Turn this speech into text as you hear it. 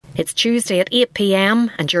It's Tuesday at 8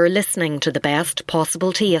 p.m. and you're listening to The Best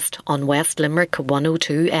Possible Taste on West Limerick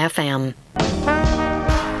 102 FM.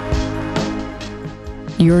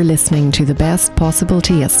 You're listening to The Best Possible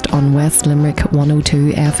Taste on West Limerick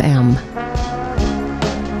 102 FM.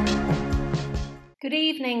 Good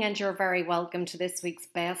evening and you're very welcome to this week's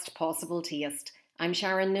Best Possible Taste. I'm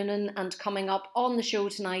Sharon Noonan and coming up on the show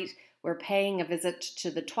tonight, we're paying a visit to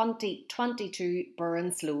the 2022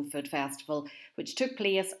 Burren Slow Food Festival, which took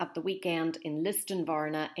place at the weekend in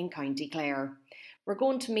Lisdoonvarna in County Clare. We're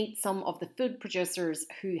going to meet some of the food producers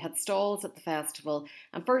who had stalls at the festival,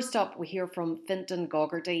 and first up we hear from Fintan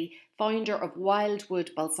Gogarty, founder of Wildwood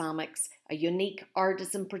Balsamics, a unique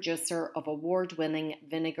artisan producer of award-winning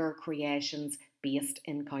vinegar creations based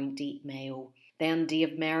in County Mayo. Then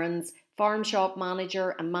Dave Merrins, farm shop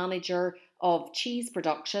manager and manager of cheese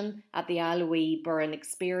production at the Allowee Burren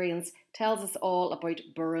Experience, tells us all about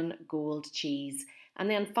Burren Gold cheese. And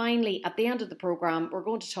then finally, at the end of the programme, we're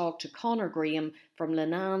going to talk to Conor Graham from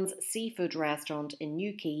Lenan's Seafood Restaurant in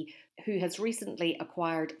Newquay, who has recently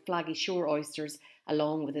acquired Flaggy Shore oysters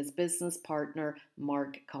along with his business partner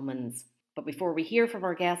Mark Cummins. But before we hear from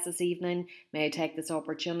our guests this evening, may I take this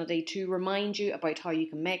opportunity to remind you about how you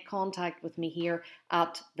can make contact with me here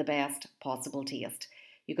at The Best Possible Taste.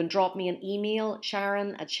 You can drop me an email,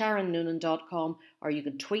 sharon@sharonnoonan.com, or you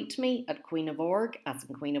can tweet me at Queen of Org, as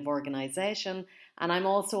in Queen of Organisation, and I'm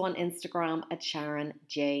also on Instagram at Sharon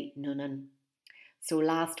J. Noonan. So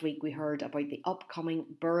last week we heard about the upcoming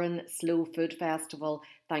Burren Slow Food Festival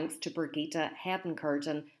thanks to Birgitta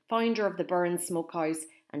Hedencurtain, founder of the Burren Smokehouse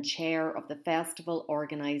and chair of the festival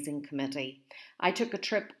organising committee. I took a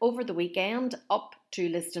trip over the weekend up to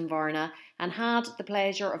Lisdoonvarna and had the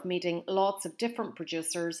pleasure of meeting lots of different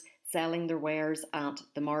producers selling their wares at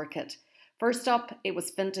the market. First up, it was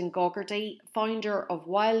Fintan Gogarty, founder of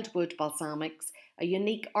Wildwood Balsamics, a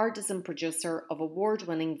unique artisan producer of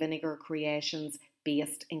award-winning vinegar creations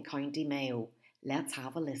based in County Mayo. Let's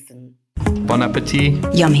have a listen. Bon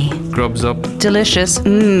appetit. Yummy. Grubs up. Delicious.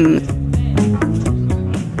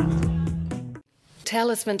 Tell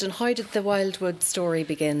us, Fintan, how did the Wildwood story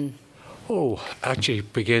begin? Oh, actually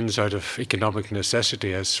it begins out of economic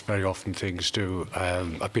necessity, as very often things do.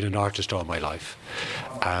 I've been an artist all my life,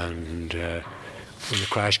 and when the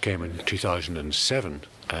crash came in 2007,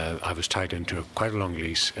 I was tied into quite a long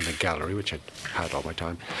lease in a gallery, which I'd had all my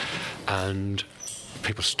time, and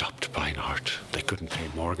people stopped buying art. They couldn't pay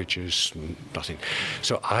mortgages, nothing.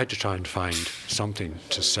 So I had to try and find something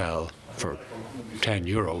to sell for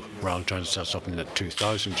 €10 rather than trying to sell something at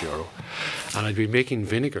 €2,000. And I'd been making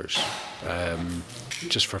vinegars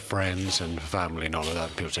just for friends and family and all of that.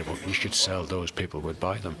 And people said, well, you should sell those, people would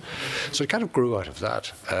buy them. So it kind of grew out of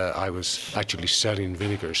that. I was actually selling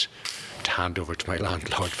vinegars to hand over to my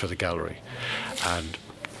landlord for the gallery. And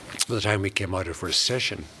by the time we came out of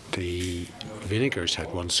recession, the vinegars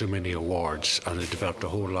had won so many awards and they developed a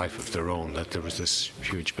whole life of their own that there was this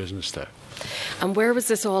huge business there. And where was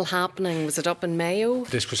this all happening? Was it up in Mayo?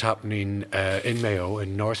 This was happening in Mayo,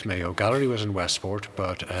 in North Mayo. Gallery was in Westport,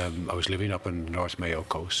 but I was living up in North Mayo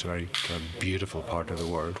coast, a very beautiful part of the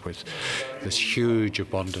world with this huge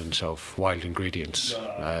abundance of wild ingredients,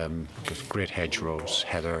 with great hedgerows,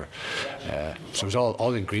 heather. So it was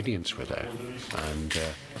all ingredients were there. And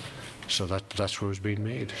so that's where it was being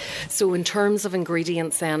made. So in terms of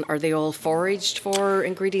ingredients then, are they all foraged for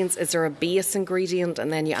ingredients? Is there a base ingredient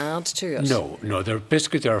and then you add to it? No,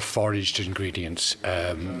 they're foraged ingredients.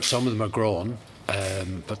 Some of them are grown,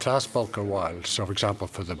 but the vast bulk are wild. So for example,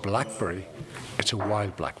 for the blackberry, it's a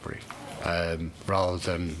wild blackberry. Rather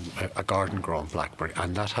than a garden-grown blackberry,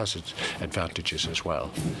 and that has its advantages as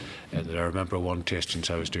well. And I remember one tasting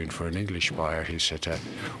I was doing for an English buyer. He said,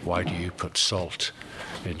 "Why do you put salt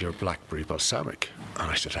in your blackberry balsamic?"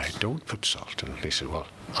 And I said, "I don't put salt." And he said, "Well,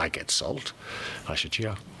 I get salt." I said,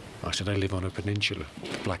 "Yeah." I said, "I live on a peninsula.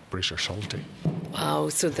 The blackberries are salty." Wow,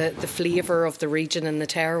 so the flavour of the region and the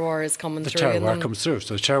terroir is coming through. The terroir comes through.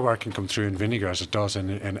 So the terroir can come through in vinegar as it does in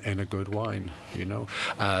a good wine, you know.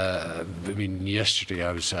 Yesterday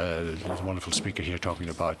I was a wonderful speaker here talking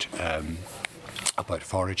about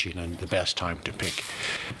foraging and the best time to pick.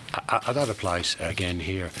 That applies again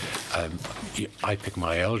here. I pick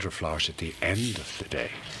my elderflowers at the end of the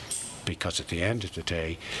day, because at the end of the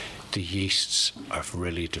day, the yeasts have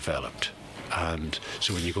really developed. And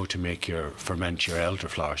so when you go to ferment your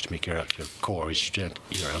elderflowers to make your cores, your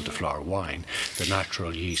elderflower wine, the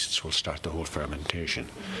natural yeasts will start the whole fermentation.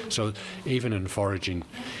 So even in foraging,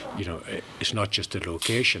 it's not just the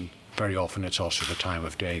location. Very often it's also the time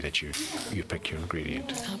of day that you pick your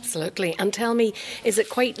ingredient. Absolutely. And tell me, is it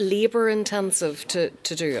quite labour intensive to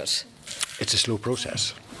do it? It's a slow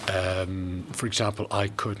process. For example, I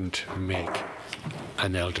couldn't make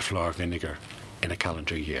an elderflower vinegar in a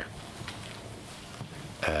calendar year.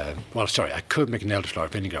 I could make an elderflower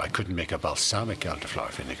vinegar. I couldn't make a balsamic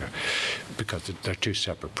elderflower vinegar because they're two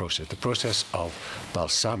separate processes. The process of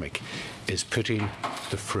balsamic is putting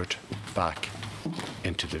the fruit back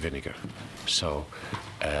into the vinegar. So,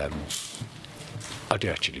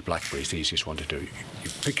 actually, blackberry is the easiest one to do. You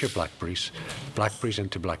pick your blackberries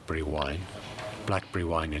into blackberry wine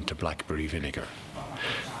into blackberry vinegar.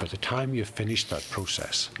 By the time you've finished that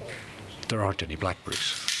process, there aren't any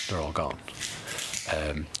blackberries. They're all gone.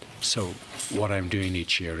 So what I'm doing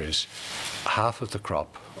each year is half of the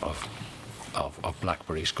crop of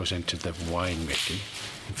blackberries goes into the wine making,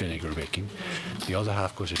 vinegar making. The other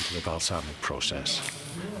half goes into the balsamic process.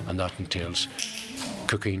 And that entails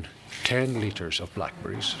cooking 10 litres of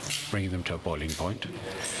blackberries, bringing them to a boiling point.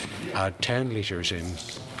 Add 10 litres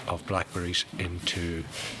of blackberries into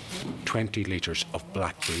 20 litres of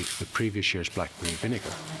the previous year's blackberry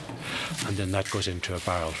vinegar. And then that goes into a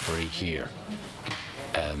barrel for a year.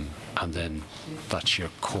 And then that's your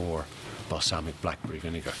core balsamic blackberry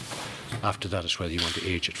vinegar. After that is whether you want to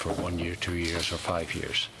age it for 1 year, 2 years or 5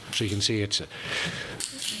 years. So you can see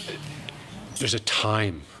there's a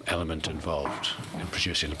time element involved in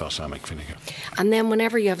producing a balsamic vinegar. And then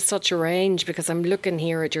whenever you have such a range, because I'm looking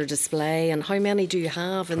here at your display, and how many do you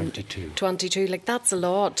have? 22. 22, like that's a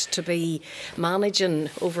lot to be managing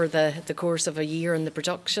over the course of a year in the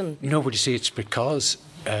production. No, but you see, it's because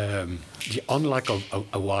unlike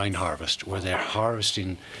a wine harvest where they're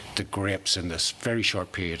harvesting the grapes in this very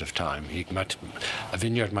short period of time, a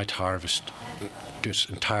vineyard might do its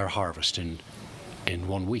entire harvest in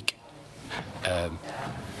 1 week.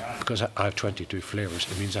 Because I have 22 flavours,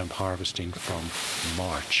 it means I'm harvesting from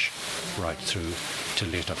March right through to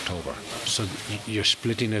late October. So you're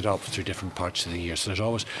splitting it up through different parts of the year. So there's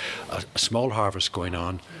always a small harvest going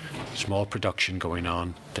on, small production going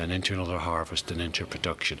on, then into another harvest, then into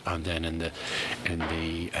production, and then in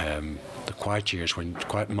the quiet years,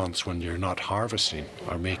 quiet months when you're not harvesting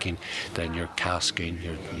or making, then you're casking,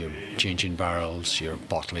 you're changing barrels, you're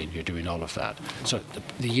bottling, you're doing all of that. So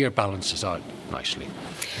the year balances out nicely.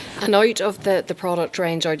 And out of the product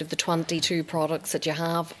range, out of the 22 products that you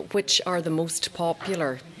have, which are the most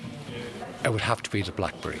popular? It would have to be the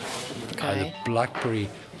blackberry. Okay. The blackberry,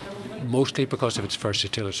 mostly because of its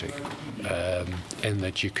versatility, in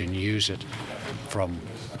that you can use it from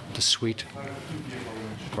the sweet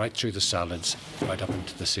right through the salads, right up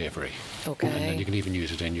into the savoury. Okay. And then you can even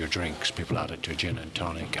use it in your drinks. People add it to a gin and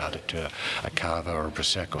tonic, add it to a cava or a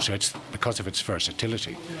prosecco. So it's because of its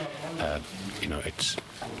versatility,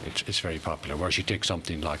 it's very popular. Whereas you take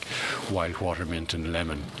something like wild watermint and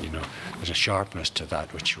lemon, there's a sharpness to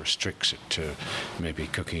that which restricts it to maybe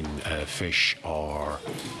cooking fish or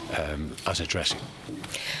as a dressing.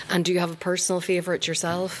 And do you have a personal favourite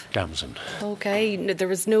yourself? Damson. Okay, there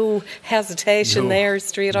was no hesitation there,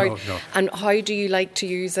 straight out. No. And how do you like to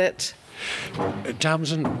use it?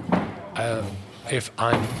 Damson, if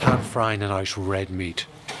I'm pan frying a nice red meat,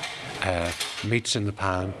 meat's in the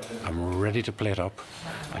pan, I'm ready to plate up,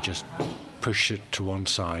 I just push it to one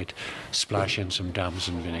side, splash in some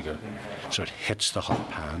damson vinegar so it hits the hot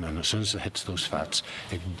pan, and as soon as it hits those fats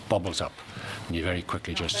it bubbles up, and you very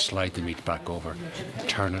quickly just slide the meat back over,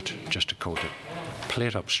 turn it just to coat it,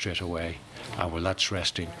 plate up straight away, and while that's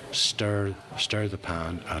resting, stir the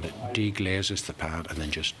pan, and it deglazes the pan, and then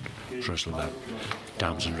just drizzle that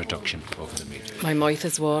damson reduction over the meat. My mouth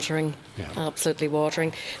is watering, yeah. Absolutely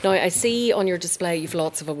watering. Now, I see on your display you've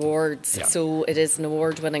lots of awards, yeah. So it is an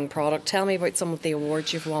award-winning product. Tell me about some of the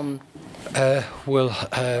awards you've won.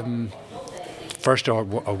 First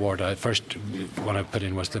award, first one I put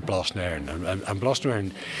in was the Blas na Éireann, and Blas na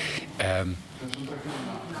Éireann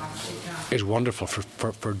is wonderful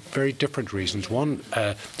for very different reasons. One,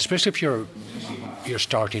 especially if you're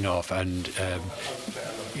starting off and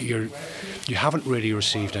you haven't really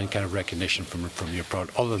received any kind of recognition from your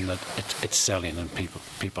product, other than that it's selling and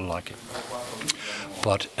people like it.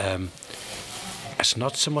 But it's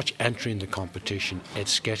not so much entering the competition;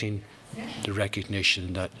 it's getting the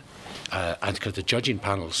recognition that. And because the judging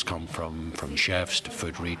panels come from chefs to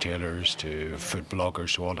food retailers to food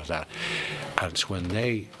bloggers to all of that, and it's when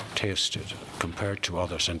they taste it compared to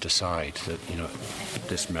others and decide that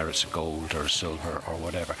this merits gold or silver or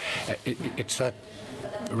whatever, it's that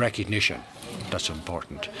recognition that's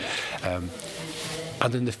important, and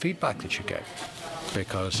then the feedback that you get.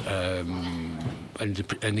 Because in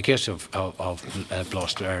the case of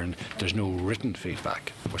Blas na Éireann, there's no written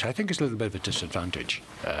feedback, which I think is a little bit of a disadvantage.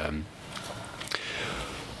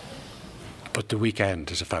 But the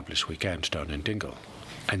weekend is a fabulous weekend down in Dingle.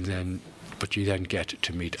 But you then get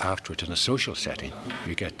to meet afterwards in a social setting.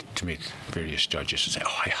 You get to meet various judges and say,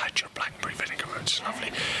 "Oh, I had your blackberry vinegar. It's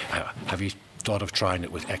lovely. Have you thought of trying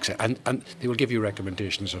it with X?" And they will give you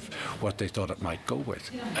recommendations of what they thought it might go with.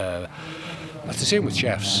 It's the same with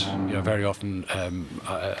chefs. Very often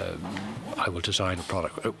I will design a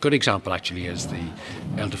product. A good example actually is the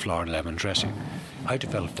elderflower and lemon dressing. I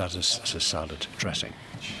developed that as a salad dressing.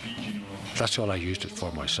 That's all I used it for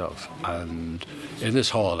myself. And in this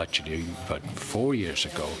hall, actually, about 4 years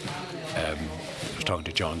ago, I was talking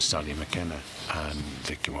to John Stanley McKenna, and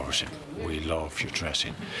they came over and said, "We love your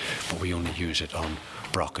dressing, but we only use it on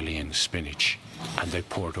broccoli and spinach." And they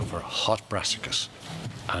poured over hot brassicas,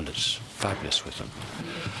 and it's fabulous with them.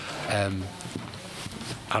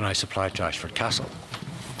 And I supplied to Ashford Castle,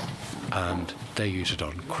 and they use it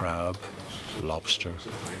on crab, lobster,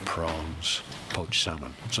 prawns, poached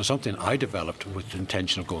salmon. So something I developed with the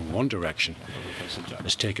intention of going one direction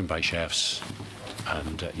is taken by chefs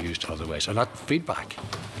and used other ways. And that feedback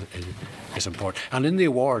is important. And in the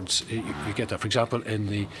awards, you get that. For example,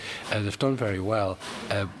 they've done very well.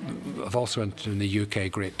 I've also entered in the UK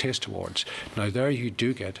Great Taste Awards. Now there you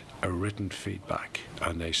do get a written feedback,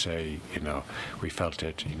 and they say, we felt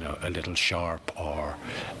it, a little sharp or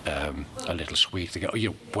a little sweet. They go,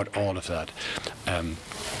 what all of that. And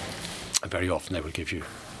very often they will give you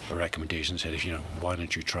a recommendation and say, why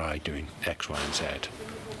don't you try doing X, Y, and Z?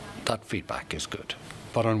 That feedback is good.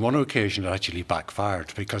 But on one occasion, it actually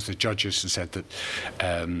backfired because the judges said that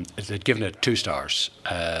they'd given it 2 stars,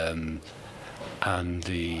 and some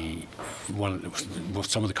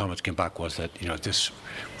of the comments came back was that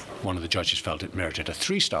one of the judges felt it merited a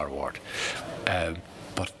 3-star award,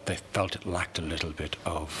 but they felt it lacked a little bit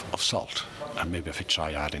of salt, and maybe if I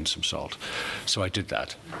try adding some salt. So I did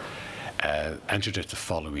that, entered it the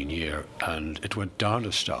following year, and it went down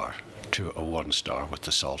a star to a 1-star with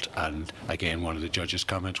the salt. And again, one of the judges'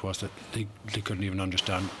 comments was that they couldn't even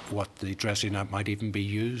understand what the dressing might even be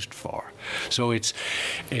used for. So it's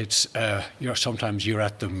sometimes you're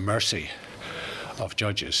at the mercy of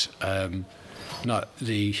judges. Now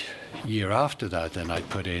the year after that, then I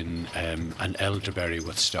put in an elderberry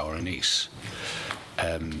with star anise.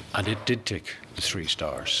 And it did take the 3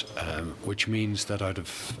 stars, which means that out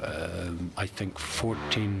of I think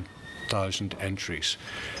 14,000 entries,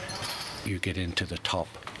 you get into the top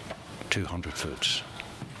 200 foods.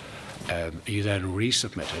 You then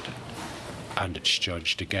resubmit it, and it's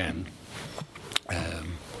judged again.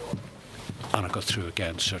 And I got through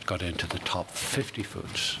again, so it got into the top 50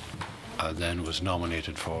 foods, and then was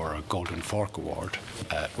nominated for a Golden Fork Award,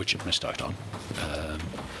 which it missed out on.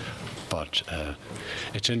 But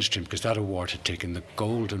it's interesting because that award had taken the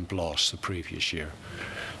Golden Bloss the previous year.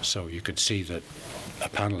 So you could see that a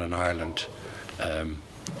panel in Ireland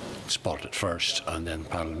spotted it first, and then the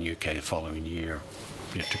panel in the UK the following year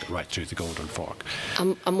took it right through the Golden Fork.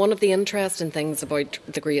 And one of the interesting things about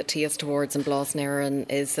the Great Taste Awards in Blas na Éireann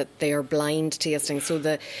is that they are blind tasting, so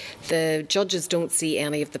the judges don't see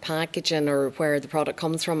any of the packaging or where the product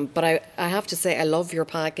comes from. But I have to say, I love your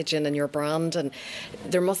packaging and your brand, and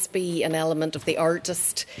there must be an element of the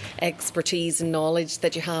artist expertise and knowledge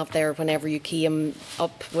that you have there whenever you came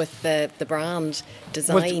up with the brand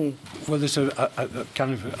design. Well, there's a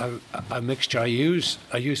kind of a mixture. I use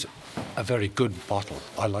a very good bottle.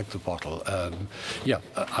 I like the bottle.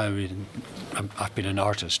 I mean, I've been an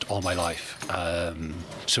artist all my life,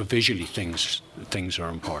 so visually things are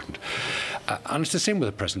important. And it's the same with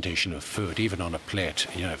the presentation of food, even on a plate.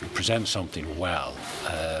 If you present something well,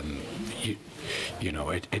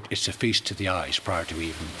 it's a feast to the eyes prior to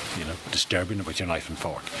even disturbing it with your knife and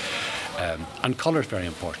fork. And colour is very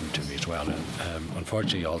important to me as well. And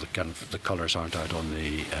unfortunately, all the colours aren't out on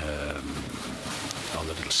the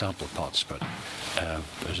little sample pots, but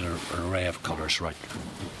there's an array of colours right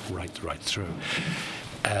through.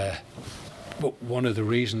 But one of the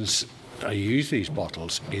reasons I use these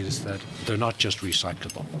bottles is that they're not just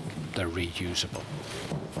recyclable, they're reusable.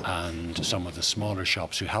 And some of the smaller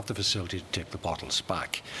shops who have the facility to take the bottles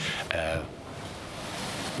back,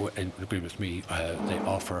 in agreement with me, they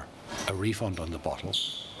offer a refund on the bottle,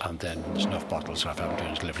 and then there's enough bottles. If I'm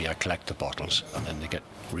doing delivery, I collect the bottles, and then they get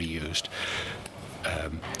reused.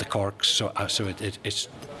 The corks, so it's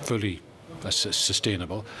fully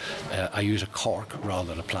sustainable. I use a cork rather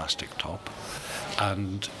than a plastic top,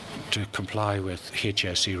 and to comply with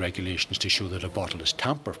HSE regulations to show that a bottle is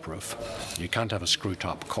tamper-proof, you can't have a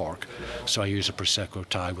screw-top cork, so I use a Prosecco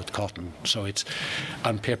tie with cotton. So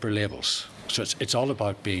and paper labels. So it's all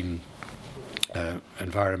about being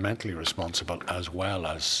environmentally responsible as well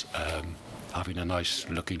as having a nice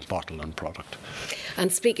looking bottle and product.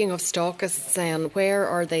 And speaking of stockists then, where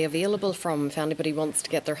are they available from if anybody wants to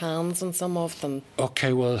get their hands on some of them?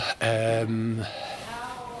 Okay, well,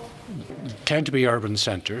 tend to be urban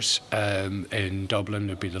centres. In Dublin,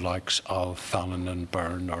 it'd be the likes of Fallon and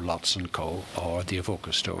Byrne or Lots & Co. or the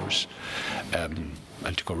Avoca stores. And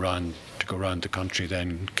to go round the country,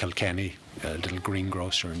 then Kilkenny, a little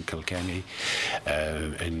greengrocer in Kilkenny.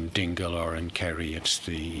 In Dingle or in Kerry, it's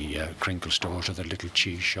the Crinkle stores or the little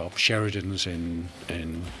cheese shop. Sheridan's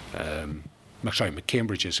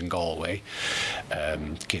McCambridge is in Galway,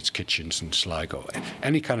 Kate's Kitchens in Sligo.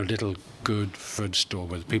 Any kind of little good food store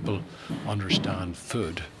where people understand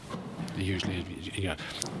food, usually,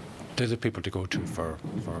 they're the people to go to for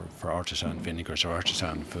artisan vinegars or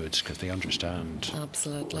artisan foods, because they understand.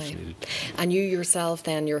 Absolutely. And you yourself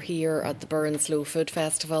then, you're here at the Burren Slow Food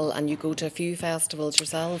Festival, and you go to a few festivals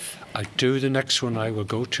yourself? I do. The next one I will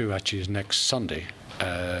go to actually is next Sunday.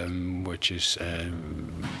 Which is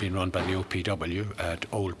being run by the OPW at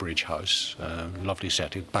Old Bridge House. Lovely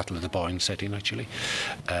setting, Battle of the Boyne setting actually.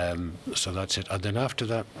 So that's it. And then after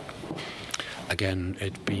that, again,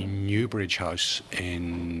 it'd be Newbridge House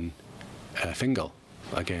in Fingal.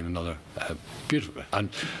 Again, another beautiful, and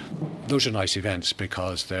those are nice events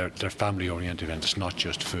because they're family-oriented events, not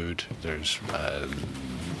just food. There's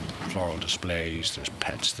floral displays, there's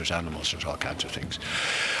pets, there's animals, there's all kinds of things.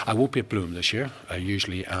 I won't be at Bloom this year. I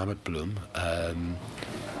usually am at Bloom.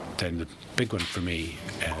 Then the big one for me,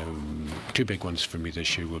 two big ones for me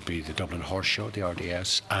this year will be the Dublin Horse Show, the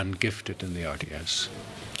RDS, and Gifted in the RDS.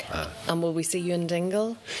 And will we see you in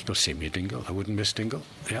Dingle? You'll see me in Dingle. I wouldn't miss Dingle.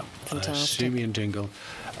 Yeah, fantastic. See me in Dingle,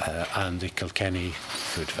 and the Kilkenny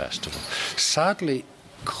Food Festival. Sadly,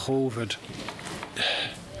 COVID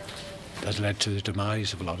has led to the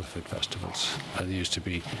demise of a lot of food festivals. There used to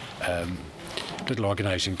be little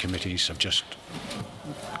organising committees have just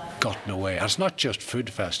gotten away. And it's not just food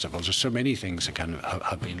festivals. There's so many things that kind of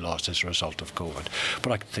have been lost as a result of COVID.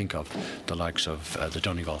 But I can think of the likes of the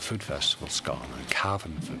Donegal Food Festival's gone, and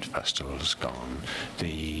Cavan Food Festival is gone.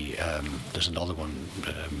 There's another one,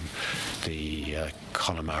 the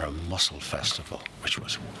Connemara Mussel Festival, which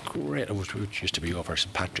was great. Which used to be over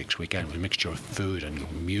St. Patrick's weekend with a mixture of food and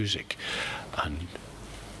music, and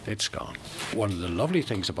it's gone. One of the lovely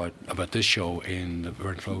things about this show in the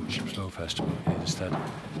Burren Slow Festival is that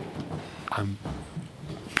I'm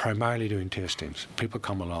primarily doing tastings. People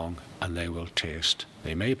come along and they will taste.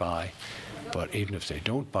 They may buy, but even if they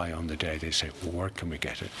don't buy on the day, they say, well, where can we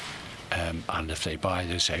get it? And if they buy,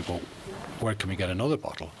 they say, well, where can we get another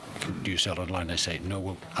bottle? Do you sell it online? They say, no,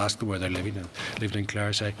 we'll ask them where they're living. And living in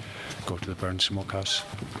Clare, say, go to the Burren Smokehouse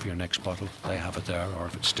for your next bottle. They have it there, or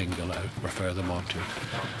if it's Dingle, I refer them on to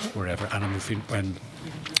wherever. And when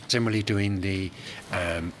similarly doing the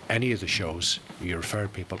any of the shows, you refer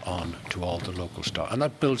people on to all the local stores, and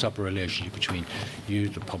that builds up a relationship between you,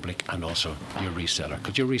 the public, and also your reseller,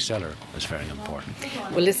 because your reseller is very important.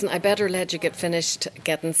 Well, listen, I better let you get finished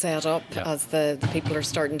getting set up as the people are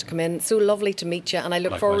starting to come in. So lovely to meet you, and I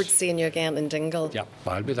look forward to seeing you again in Dingle. Yeah,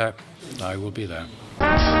 I'll be there. I will be there.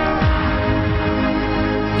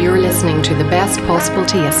 You're listening to The Best Possible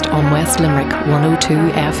Taste on West Limerick 102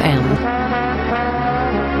 FM.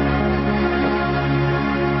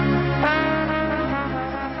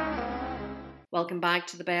 Welcome back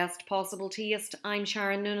to The Best Possible Taste. I'm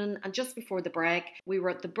Sharon Noonan, and just before the break, we were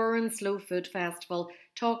at the Burren Slow Food Festival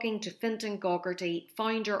talking to Fintan Gogherty,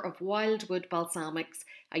 founder of Wildwood Balsamics,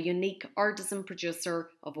 a unique artisan producer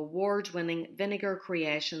of award-winning vinegar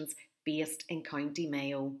creations based in County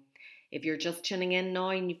Mayo. If you're just tuning in now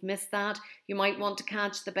and you've missed that, you might want to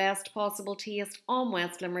catch The Best Possible Taste on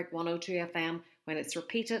West Limerick 102 FM when it's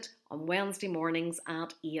repeated on Wednesday mornings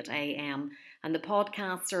at 8 a.m. And the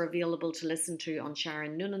podcasts are available to listen to on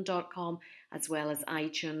SharonNoonan.com as well as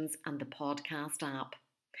iTunes and the podcast app.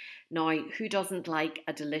 Now, who doesn't like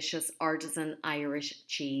a delicious artisan Irish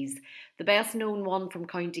cheese? The best known one from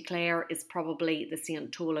County Clare is probably the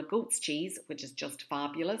St. Tola goat's cheese, which is just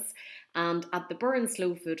fabulous. And at the Burren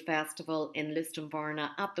Slow Food Festival in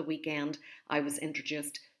Listonvarna at the weekend, I was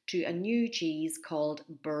introduced to a new cheese called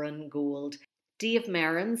Burren Gold. Dave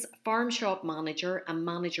Merrins, farm shop manager and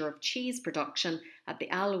manager of cheese production at the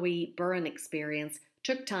Alloy Burren Experience,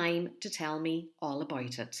 took time to tell me all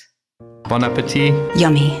about it. Bon appetit.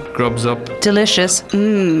 Yummy. Grubs up. Delicious.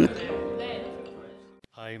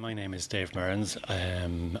 Hi, my name is Dave Merrins.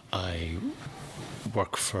 I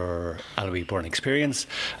work for Alloy Burren Experience,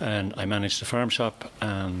 and I manage the farm shop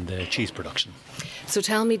and the cheese production. So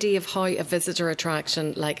tell me, Dave, how a visitor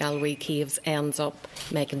attraction like Alloy Caves ends up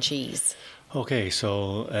making cheese. Okay,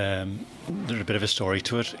 so there's a bit of a story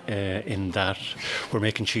to it in that we're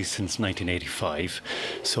making cheese since 1985.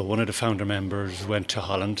 So one of the founder members went to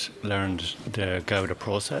Holland, learned the Gouda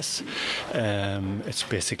process. It's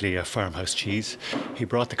basically a farmhouse cheese. He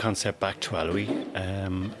brought the concept back to Alloy,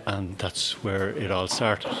 and that's where it all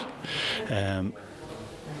started.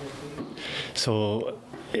 So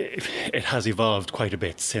it has evolved quite a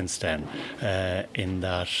bit since then, in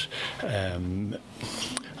that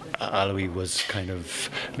Alloy was kind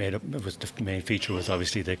of made up. It was the main feature was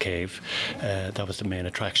obviously the cave. That was the main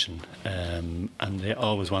attraction, and they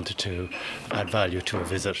always wanted to add value to a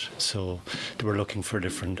visit. So they were looking for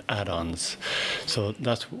different add-ons. So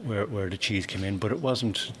that's where the cheese came in. But it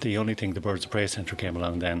wasn't the only thing. The Birds of Prey Centre came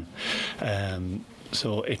along then.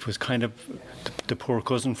 So it was kind of the poor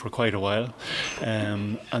cousin for quite a while,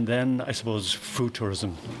 and then I suppose food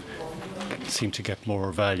tourism seem to get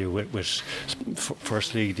more value with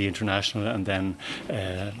firstly the international and then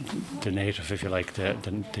the native, if you like,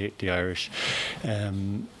 the Irish.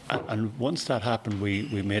 And once that happened,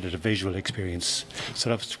 we made it a visual experience. So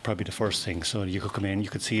that was probably the first thing. So you could come in, you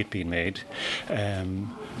could see it being made,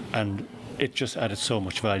 and it just added so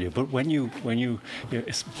much value. But when you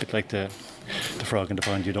it's a bit like the frog in the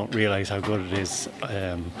pond. You don't realise how good it is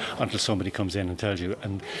until somebody comes in and tells you.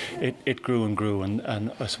 And it grew and grew.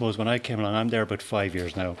 And I suppose when I came along, I'm there about 5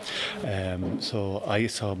 years now. So I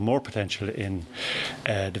saw more potential in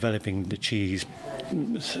developing the cheese.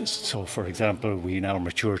 So, for example, we now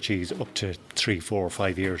mature cheese up to 3, 4,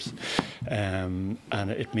 5 years. And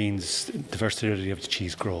it means the versatility of the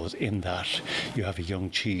cheese grows in that you have a young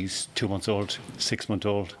cheese, 2 months old, 6 month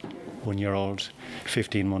old, 1 year old,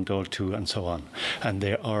 15-month-old too, and so on. And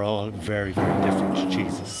they are all very, very different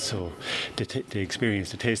cheeses. So the experience,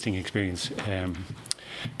 the tasting experience,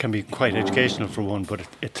 can be quite educational for one, but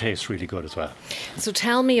it tastes really good as well. So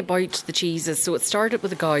tell me about the cheeses. So it started with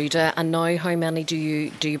the Gouda, and now how many do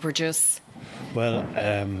you produce? Well,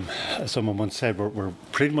 as someone once said, we're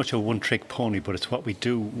pretty much a one-trick pony, but it's what we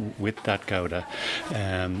do with that Gouda.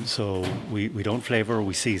 So we don't flavour,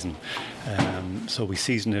 we season. So we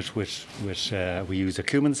season it with we use a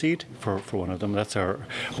cumin seed for one of them. That's our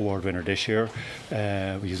award winner this year.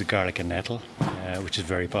 We use a garlic and nettle, which is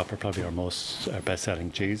very popular, probably our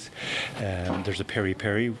best-selling cheese. There's a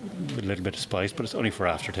peri-peri with a little bit of spice, but it's only for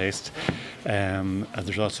aftertaste. And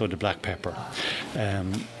there's also the black pepper.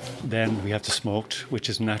 Then we have the smoked, which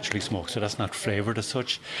is naturally smoked, so that's not flavoured as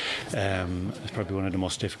such. It's probably one of the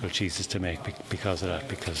most difficult cheeses to make because of that,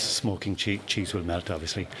 because smoking cheese will melt,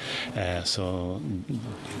 obviously. So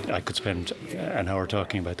I could spend an hour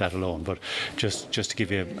talking about that alone, but just to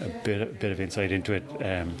give you a bit of insight into it,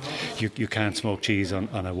 you can't smoke cheese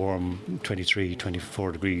on a warm 23,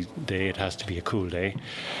 24 degree day. It has to be a cool day,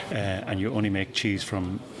 and you only make cheese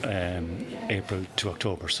from April to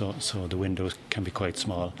October, so the windows can be quite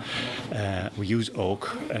small. We use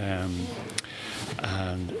oak,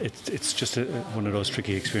 and it's just one of those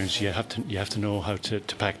tricky experiences. You have to know how to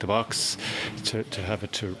pack the box, to have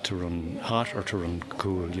it to run hot or to run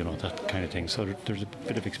cool, that kind of thing. So there's a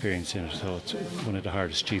bit of experience in it. So it's one of the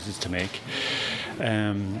hardest cheeses to make.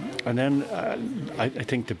 And then I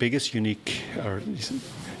think the biggest unique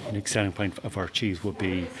selling point of our cheese would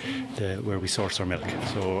be where we source our milk.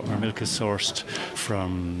 So our milk is sourced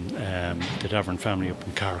from the Davern family up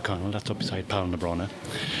in Carriconnell. That's up beside Palnabrona.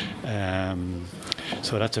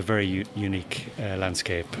 So that's a very unique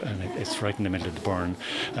landscape, and it's right in the middle of the burn.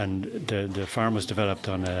 And the farm was developed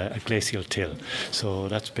on a glacial till. So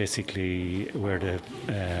that's basically where the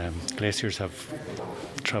glaciers have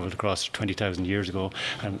travelled across 20,000 years ago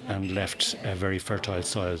and left very fertile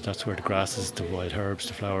soils. That's where the grasses, the wild herbs,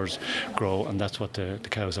 the flowers grow, and that's what the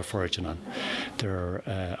cows are foraging on. They're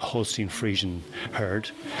a Holstein Friesian herd,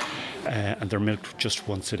 and they're milked just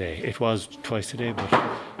once a day. It was twice a day, but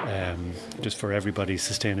just for everybody's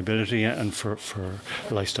sustainability and for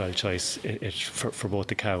lifestyle choice, for both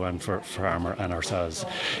the cow and for Armour and ourselves,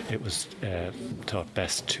 it was thought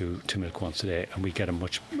best to milk once a day, and we get a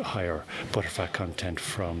much higher butterfat content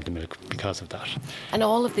from the milk because of that. And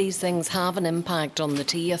all of these things have an impact on the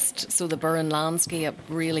taste, so the Burren landscape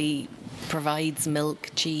really provides milk,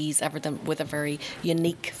 cheese, everything with a very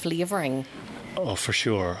unique flavouring. Oh, for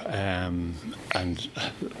sure. And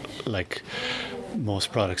like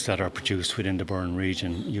most products that are produced within the Burren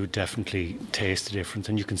region, you definitely taste the difference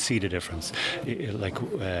and you can see the difference.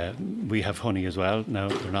 We have honey as well. Now,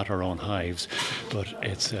 they're not our own hives, but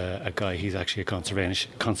it's a guy, he's actually a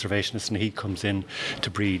conservationist, and he comes in to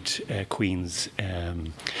breed queens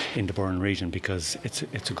in the Burren region because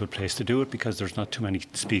it's a good place to do it, because there's not too many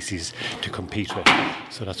species to compete with.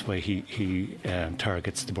 So that's why he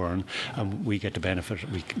targets the Burren, and we get the benefit.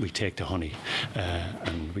 We take the honey,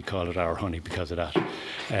 and we call it our honey because of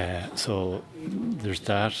that. So there's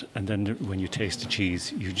that, and then when you taste the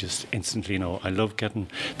cheese, you just instantly know. I love getting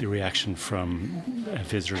the reaction from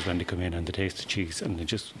visitors when they come in and they taste the cheese, and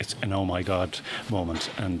it's an oh my god moment.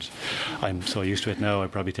 And I'm so used to it now, I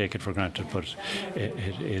probably take it for granted, but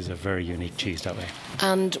it is a very unique cheese that way.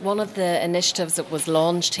 And one of the initiatives that was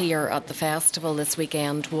launched here at the festival this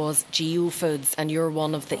weekend was GeoFoods, and you're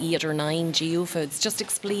one of the 8 or 9 GeoFoods. Just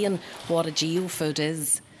explain what a GeoFood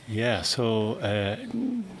is. Yeah, so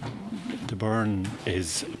the Burren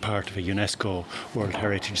is part of a UNESCO World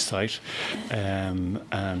Heritage Site, and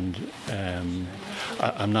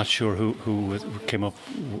I'm not sure who came up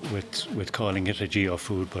with calling it a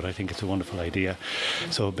GeoFood, but I think it's a wonderful idea.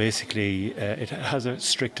 So basically, it has a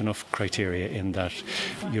strict enough criteria in that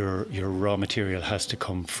your raw material has to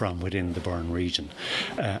come from within the Burren region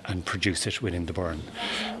and produce it within the Burren.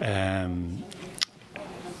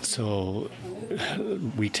 So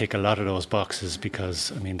we take a lot of those boxes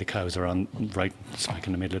because, I mean, the cows are on right smack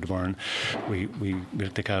in the middle of the Burren. We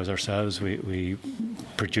milk the cows ourselves. We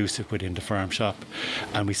produce it within the farm shop,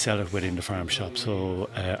 and we sell it within the farm shop. So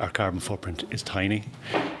our carbon footprint is tiny,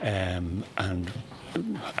 and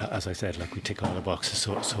as I said, like, we tick all the boxes,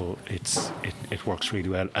 so it works really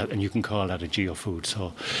well, and you can call that a GeoFood.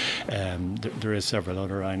 So there is several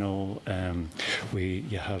other. I know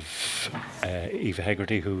you have Eva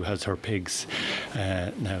Hegarty, who has her pigs.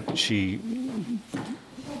 Now she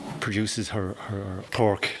produces her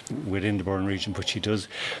pork within the Burren region, but she does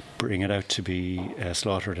bring it out to be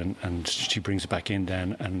slaughtered, and she brings it back in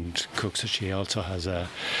then and cooks it. She also has a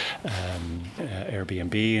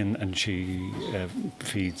Airbnb, and she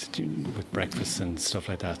feeds with breakfast and stuff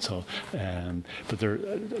like that. So, but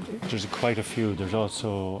there's quite a few. There's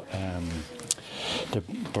also the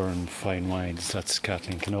Burren Fine Wines. That's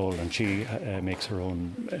Kathleen Knoll, and she makes her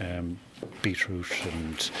own beetroot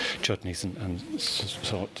and chutneys, and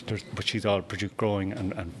so but she's all growing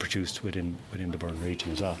and produced within the Burren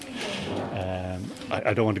region as well.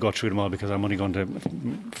 I don't want to go through them all because I'm only going to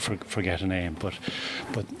forget a name, but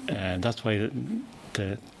that's why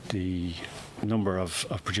the number of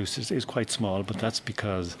producers is quite small, but that's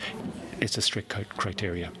because it's a strict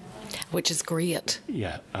criteria. Which is great.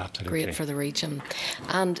 Yeah, absolutely. Great for the region.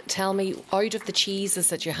 And tell me, out of the cheeses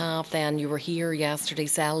that you have then, you were here yesterday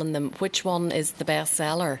selling them, which one is the best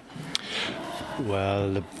seller?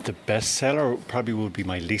 Well, the best seller probably would be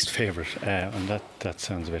my least favourite, and that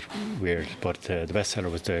sounds a bit weird, but the best seller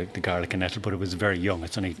was the garlic and nettle, but it was very young.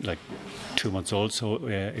 It's only like 2 months old, so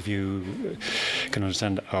if you can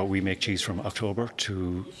understand, we make cheese from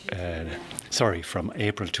from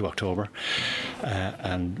April to October,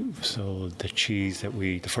 and so the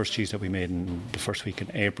first cheese that we made in the first week in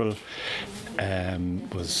April I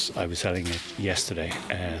was selling it yesterday,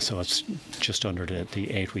 so it's just under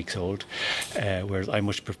the 8 weeks old, whereas I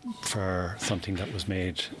much prefer something that was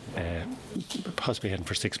made possibly heading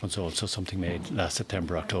for 6 months old, so something made last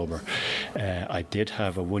September, October. I did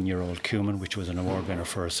have a 1-year-old cumin, which was an award winner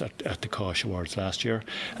for us at the Cosh Awards last year,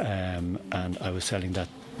 and I was selling that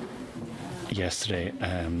yesterday,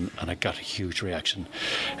 and I got a huge reaction.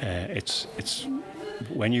 It's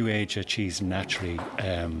when you age a cheese naturally,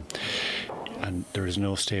 and there is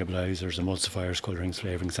no stabilisers, emulsifiers, colourings,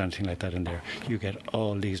 flavourings, anything like that in there, you get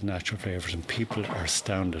all these natural flavours, and people are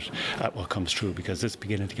astounded at what comes through, because it's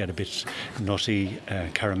beginning to get a bit nutty,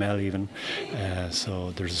 caramel even,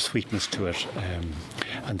 so there's a sweetness to it,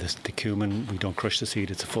 and the cumin, we don't crush the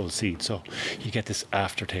seed, it's a full seed, so you get this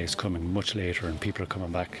aftertaste coming much later, and people are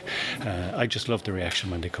coming back. I just love the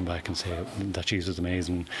reaction when they come back and say that cheese is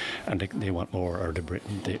amazing, and they want more, or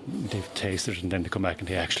they've tasted it and then they come back and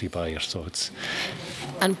they actually buy it. So it's.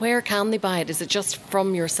 And where can they buy it? Is it just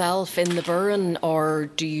from yourself in the Burren, or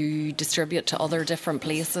do you distribute to other different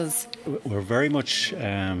places? We're very much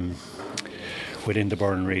within the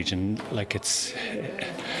Burren region. Like,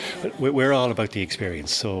 we're all about the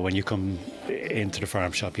experience. So when you come into the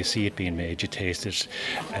farm shop, you see it being made, you taste it,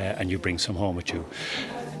 and you bring some home with you.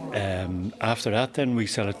 After that, then we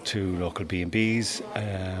sell it to local B&Bs,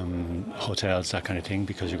 hotels, that kind of thing,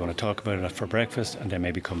 because you're going to talk about it for breakfast and then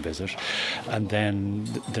maybe come visit. And then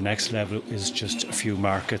the next level is just a few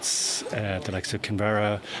markets, the likes of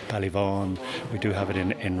Kinvara, Ballyvaughan. We do have it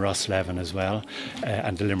in Rosslevin as well,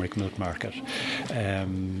 and the Limerick Milk Market.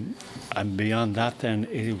 And beyond that, then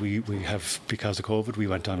we have, because of COVID, we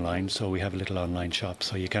went online, so we have a little online shop,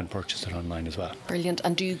 so you can purchase it online as well. Brilliant.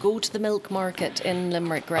 And do you go to the milk market in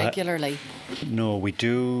Limerick regularly? No, we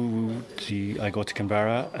do. I go to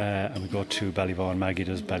Kinvara and we go to Ballyvaughan. Maggie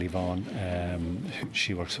does Ballyvaughan.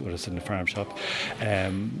 She works with us in the farm shop.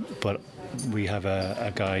 But we have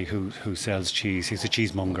a guy who sells cheese. He's a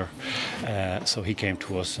cheesemonger. So he came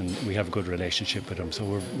to us and we have a good relationship with him. So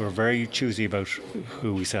we're very choosy about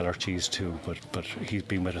who we sell our cheese to, but he's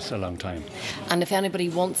been with us a long time. And if anybody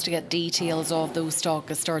wants to get details of those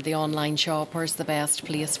stockists or the online shop, where's the best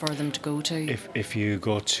place for them to go to? If you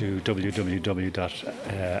go to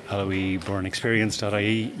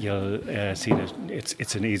www.alloeburrenexperience.ie, you'll see that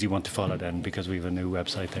it's an easy one to follow then, because we have a new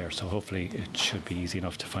website there. So hopefully it should be easy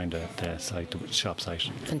enough to find the site, the shop site.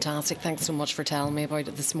 Fantastic. Thanks so much for telling me about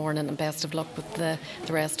it this morning, and best of luck with the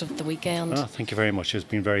rest of the weekend. Oh, thank you very much. It's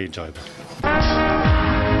been very enjoyable.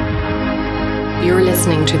 You're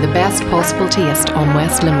listening to The Best Possible Taste on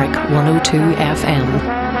West Limerick 102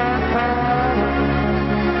 FM.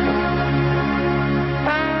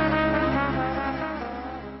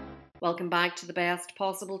 Welcome back to The Best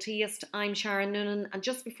Possible Taste. I'm Sharon Noonan, and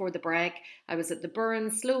just before the break, I was at the Burren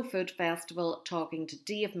Slow Food Festival talking to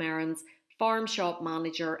Dave Mearns, farm shop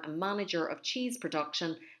manager and manager of cheese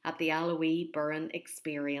production at the Alloe Burren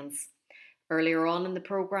Experience. Earlier on in the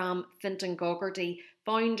programme, Fintan Gogarty,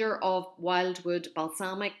 founder of Wildwood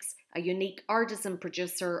Balsamics, a unique artisan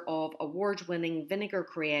producer of award-winning vinegar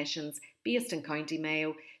creations based in County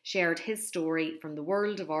Mayo, shared his story from the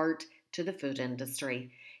world of art to the food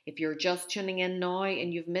industry. If you're just tuning in now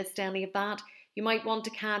and you've missed any of that, you might want to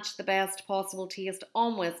catch The Best Possible Taste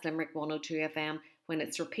on West Limerick 102 FM when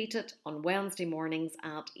it's repeated on Wednesday mornings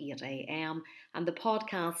at 8 a.m. And the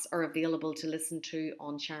podcasts are available to listen to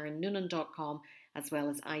on SharonNoonan.com as well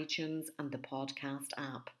as iTunes and the podcast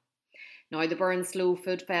app. Now, the Burren Slow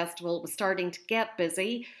Food Festival was starting to get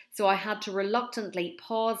busy, so I had to reluctantly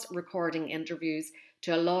pause recording interviews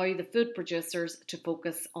to allow the food producers to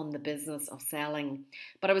focus on the business of selling.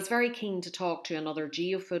 But I was very keen to talk to another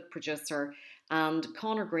geofood producer, and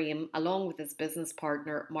Conor Graham, along with his business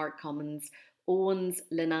partner Mark Cummins, owns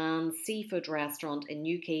Linane's seafood restaurant in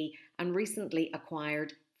Newquay and recently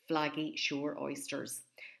acquired Flaggy Shore Oysters.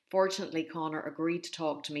 Fortunately, Conor agreed to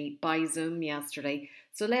talk to me by Zoom yesterday,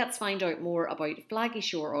 so let's find out more about Flaggy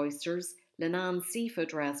Shore Oysters, Linane's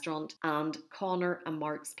seafood restaurant, and Conor and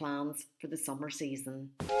Mark's plans for the summer season.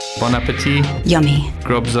 Bon appetit. Yummy.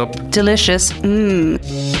 Grubs up. Delicious.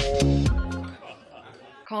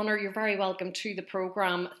 Conor, you're very welcome to the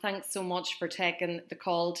programme. Thanks so much for taking the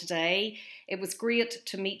call today. It was great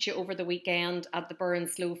to meet you over the weekend at the Burren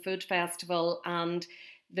Slow Food Festival, and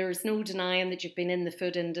there's no denying that you've been in the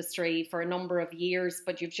food industry for a number of years,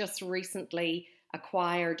 but you've just recently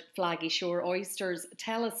acquired Flaggy Shore Oysters.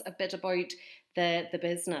 Tell us a bit about the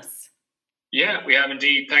business. Yeah, we have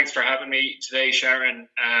indeed. Thanks for having me today, Sharon.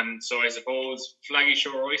 So I suppose Flaggy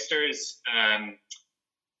Shore Oysters,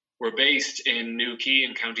 we're based in Newquay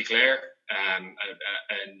in County Clare, and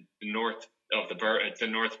the north of the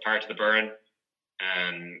north part of the Burren.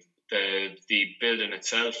 The building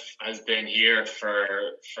itself has been here for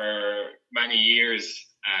many years.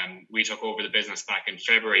 We took over the business back in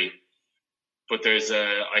February, but there's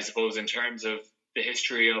I suppose in terms of the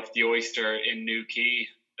history of the oyster in Newquay,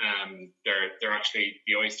 they're actually,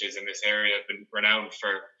 the oysters in this area have been renowned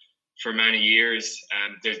for many years.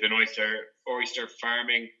 There's been oyster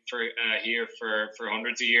farming here for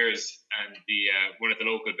hundreds of years, and one of the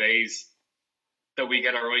local bays that we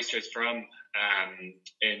get our oysters from,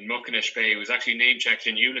 in Muckinish Bay, was actually name checked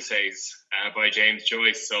in Ulysses by James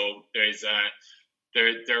Joyce. So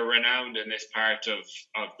they're renowned in this part of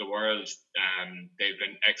the world. They've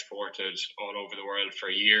been exported all over the world for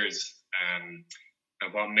years. And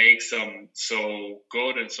what makes them so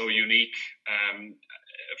good and so unique,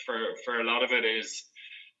 for a lot of it is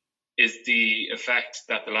the effect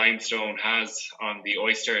that the limestone has on the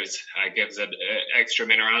oysters. It gives it extra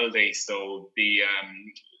minerality. So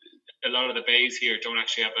a lot of the bays here don't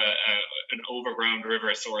actually have an overground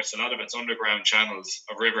river source. A lot of it's underground channels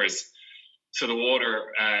of rivers. So the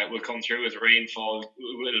water will come through as rainfall,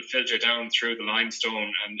 will filter down through the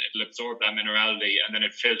limestone, and it'll absorb that minerality, and then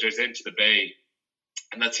it filters into the bay.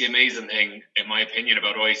 And that's the amazing thing, in my opinion,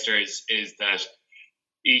 about oysters, is that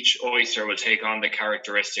each oyster will take on the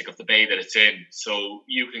characteristic of the bay that it's in. So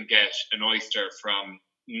you can get an oyster from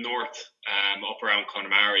north, up around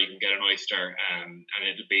Connemara. You can get an oyster, and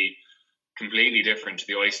it'll be completely different to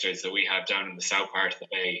the oysters that we have down in the south part of the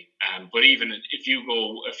bay. But even if you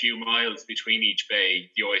go a few miles between each bay,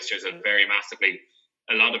 the oysters will vary massively.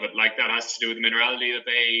 A lot of it, like that, has to do with the minerality of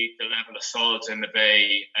the bay, the level of salt in the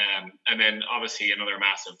bay, and then obviously another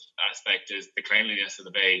massive aspect is the cleanliness of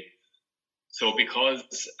the bay. So because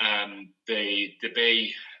the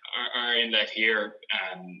bay, our inlet here,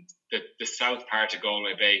 the south part of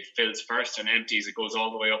Galway Bay fills first and empties. It goes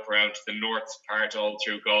all the way up around to the north part, all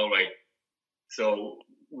through Galway. So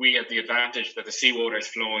we have the advantage that the seawater is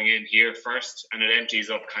flowing in here first, and it empties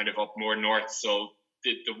up kind of up more north. So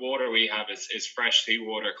the water we have is fresh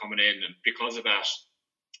seawater coming in, and because of that,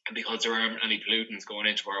 and because there aren't any pollutants going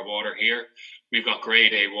into our water here, we've got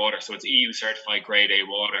grade A water. So it's EU certified grade A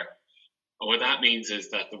water. And what that means is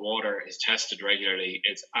that the water is tested regularly.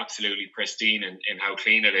 It's absolutely pristine in how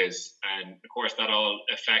clean it is, and of course that all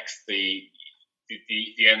affects the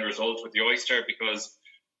end result with the oyster, because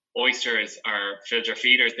oysters are filter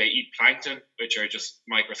feeders. They eat plankton, which are just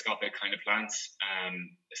microscopic kind of plants,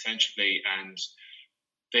 essentially, and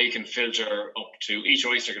they can filter up to, each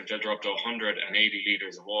oyster can filter up to 180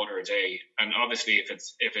 litres of water a day. And obviously if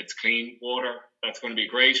it's clean water, that's going to be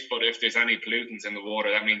great. But if there's any pollutants in the water,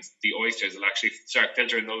 that means the oysters will actually start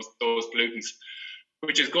filtering those pollutants,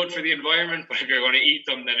 which is good for the environment. But if you're going to eat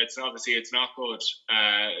them, then it's not good.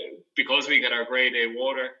 Because we get our grade A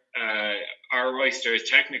water, our oysters,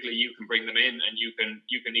 technically you can bring them in and you can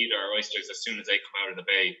eat our oysters as soon as they come out of the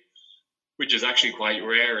bay, which is actually quite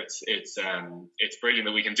rare. It's brilliant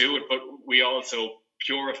that we can do it, but we also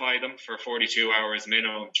purify them for 42 hours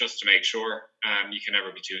minimum, just to make sure. You can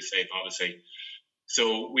never be too safe, obviously.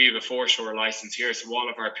 So we have a foreshore license here, so all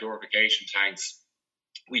of our purification tanks,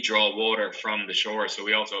 we draw water from the shore. So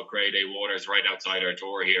we also have grade A waters right outside our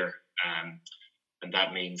door here, and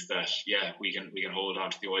that means that we can hold on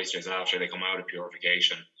to the oysters after they come out of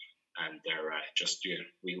purification. And they're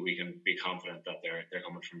we can be confident that they're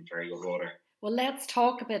coming from very good water. Well, let's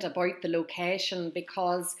talk a bit about the location,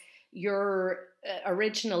 because your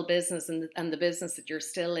original business and the business that you're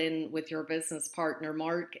still in with your business partner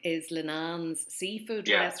Mark is Linane's Seafood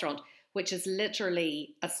Restaurant, which is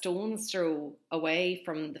literally a stone's throw away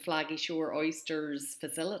from the Flaggyshore Oysters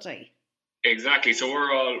facility. Exactly.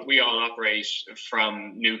 So we all operate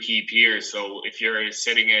from Newquay Pier. So if you're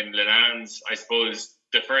sitting in Linane's, I suppose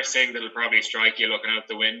the first thing that'll probably strike you looking out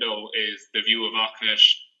the window is the view of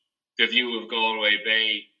Aughnish, the view of Galway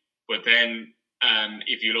Bay. But then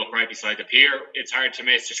if you look right beside the pier, it's hard to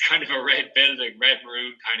miss. It's kind of a red building, red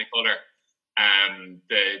maroon kind of colour.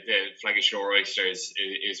 The Flaggyshore Oysters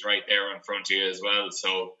is right there in front of you as well.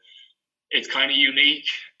 So it's kind of unique,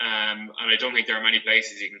 and I don't think there are many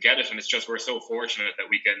places you can get it. And it's just, we're so fortunate that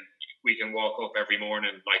we can walk up every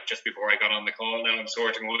morning. Like just before I got on the call now, I'm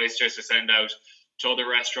sorting oysters to send out to other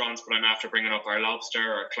restaurants, but I'm after bringing up our lobster,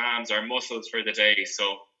 our clams, our mussels for the day.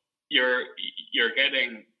 So you're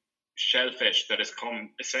getting shellfish that has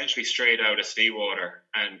come essentially straight out of seawater,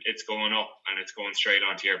 and it's going up and it's going straight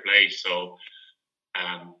onto your plate. So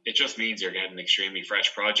it just means you're getting extremely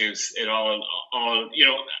fresh produce. It all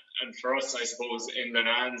and for us, I suppose in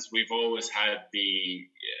Linane's, we've always had the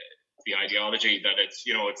ideology that it's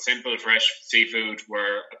simple, fresh seafood.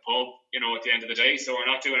 We're a pub, at the end of the day, so we're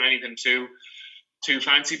not doing anything too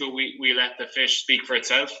fancy, but we let the fish speak for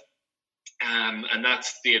itself. And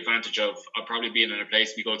that's the advantage of probably being in a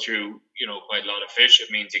place we go through, quite a lot of fish.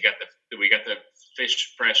 It means we get the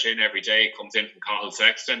fish fresh in every day. It comes in from Cathal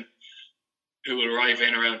Sexton, who will arrive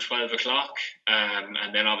in around 12 o'clock.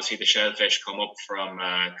 And then obviously the shellfish come up from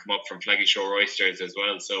Flaggyshore Oysters as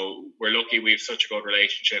well. So we're lucky we have such a good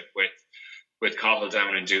relationship with Cathal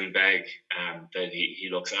down in Doonbeg, that he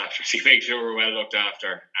looks after us. He makes sure we're well looked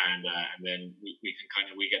after, and then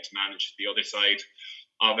we get to manage the other side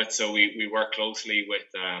of it. So we work closely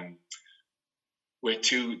with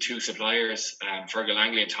two suppliers, Fergal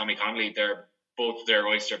Langley and Tommy Connolly. Both their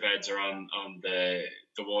oyster beds are on the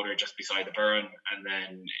water just beside the burn. And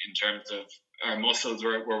then in terms of our mussels,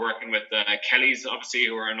 we're working with Kelly's, obviously,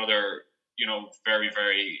 who are another very,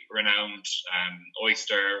 very renowned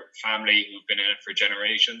oyster family who've been in it for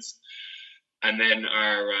generations. And then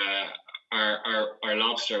our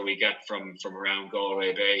lobster we get from around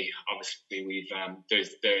Galway Bay. Obviously,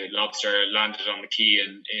 there's the lobster landed on the quay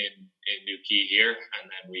in Newquay here, and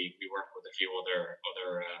then we work with a few other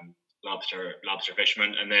lobster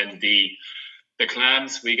fishermen. And then the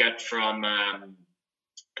clams we get from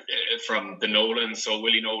from the Nolans. So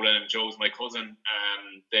Willie Nolan and Joe's my cousin.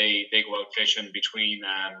 They go out fishing between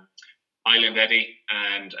Island Eddy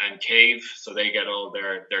and Cave, so they get all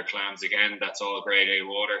their clams again. That's all grade A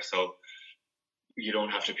water, so you don't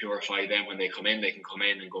have to purify them when they come in. They can come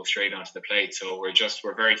in and go straight onto the plate. So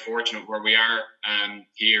we're very fortunate where we are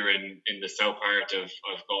here in the south part of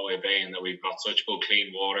Galway Bay, and that we've got such good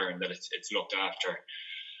clean water and that it's looked after.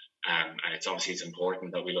 And it's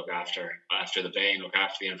important that we look after the bay and look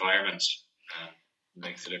after the environment. It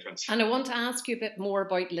makes a difference. And I want to ask you a bit more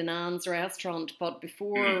about Linane's restaurant, but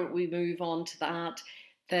before we move on to that,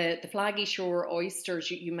 the Flaggy Shore oysters,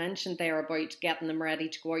 you mentioned there about getting them ready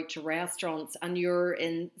to go out to restaurants, and you're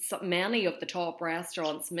in many of the top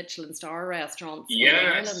restaurants, Michelin star restaurants.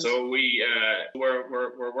 Yeah, so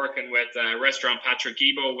we're working with restaurant Patrick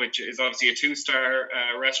Guibo, which is obviously a 2-star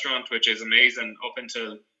restaurant, which is amazing. Up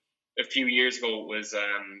until a few years ago,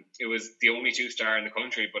 it was the only 2-star in the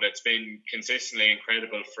country, but it's been consistently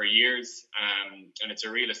incredible for years. And it's a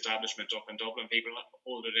real establishment up in Dublin. People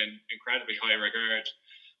hold it in incredibly high regard.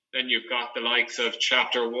 Then you've got the likes of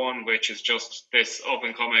Chapter One, which is just this up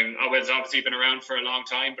and coming. Oh, it's obviously been around for a long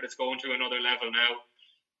time, but it's going to another level now.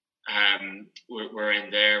 We're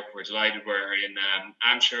in there. We're delighted. We're in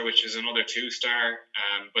Ayrshire, which is another 2-star.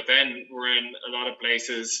 But then we're in a lot of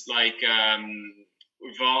places like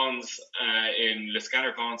Vaughn's in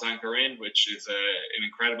Liscannor Vaughn's Anchor Inn, which is an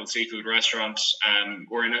incredible seafood restaurant.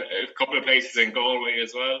 We're in a couple of places in Galway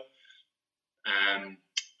as well.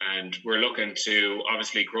 And we're looking to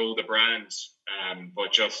obviously grow the brand,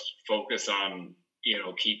 but just focus on,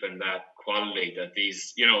 keeping that quality that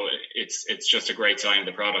these, it's just a great sign of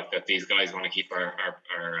the product that these guys want to keep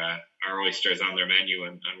our oysters on their menu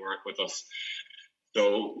and work with us.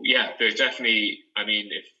 So yeah, there's definitely,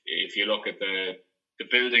 if you look at the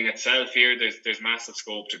building itself here, there's massive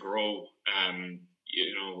scope to grow.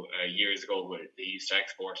 Years ago they used to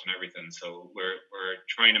export and everything, so we're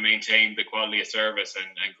trying to maintain the quality of service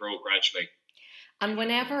and grow gradually. And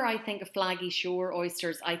whenever I think of Flaggy Shore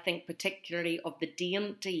oysters, I think particularly of the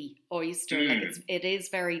dainty oyster. Like it is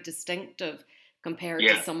very distinctive compared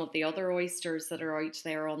to some of the other oysters that are out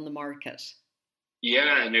there on the market.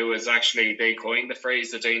 Yeah, and it was actually, they coined the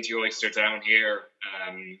phrase the dainty oyster down here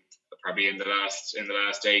probably in the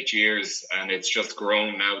last 8 years, and it's just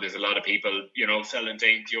grown now. There's a lot of people, selling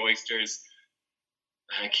dainty oysters.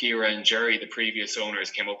 Kira and Jerry, the previous owners,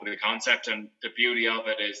 came up with the concept, and the beauty of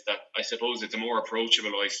it is that I suppose it's a more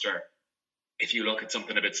approachable oyster. If you look at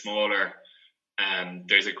something a bit smaller,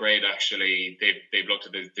 there's a great, actually, they've looked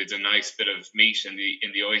at it, there's a nice bit of meat in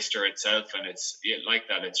the oyster itself, and it's like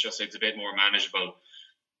that. It's a bit more manageable.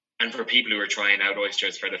 And for people who are trying out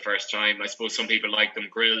oysters for the first time, I suppose some people like them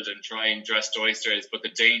grilled and trying dressed oysters, but the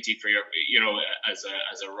dainty for your, as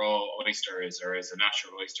a raw oyster or as a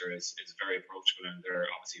natural oyster is very approachable, and they're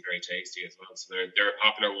obviously very tasty as well. So they're a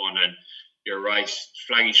popular one, and you're right,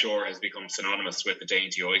 Flaggy Shore has become synonymous with the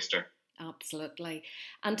dainty oyster. Absolutely.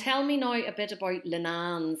 And tell me now a bit about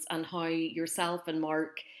Linane's and how yourself and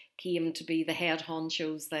Mark came to be the head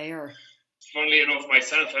honchos there. Funnily enough,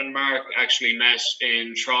 myself and Mark actually met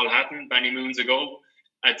in Trollhattan many moons ago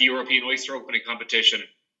at the European Oyster Opening competition.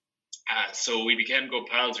 So we became good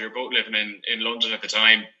pals. We were both living in London at the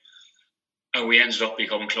time, and we ended up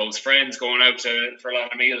becoming close friends, going out for a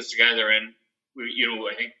lot of meals together. And we,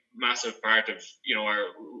 I think massive part of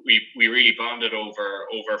we really bonded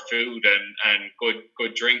over food and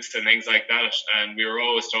good drinks and things like that. And we were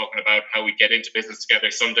always talking about how we get into business together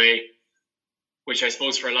someday, which I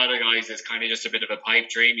suppose for a lot of guys is kind of just a bit of a pipe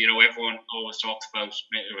dream. Everyone always talks about,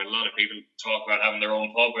 a lot of people talk about having their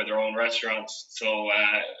own pub or their own restaurants. So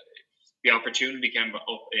the opportunity came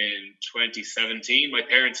up in 2017. My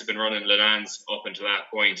parents had been running Linane's up until that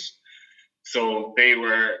point. So they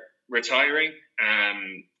were retiring,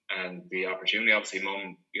 and the opportunity, obviously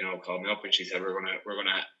Mum, called me up and she said, we're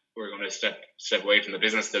gonna step away from the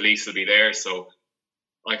business. The lease will be there. So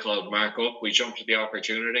I called Mark up. We jumped at the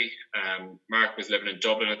opportunity. Mark was living in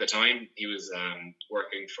Dublin at the time. He was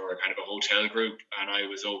working for kind of a hotel group, and I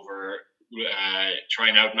was over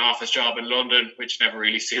trying out an office job in London, which never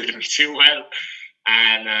really suited me too well.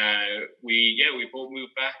 And we both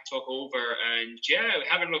moved back, took over, and we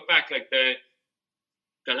haven't looked back. Like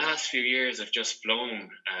the last few years have just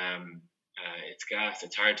flown. It's gas.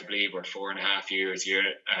 It's hard to believe we're 4.5 years here.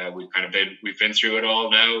 We've been through it all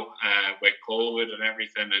now with COVID and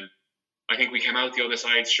everything, and I think we came out the other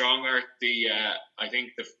side stronger. I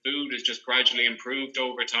think the food has just gradually improved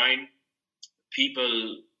over time.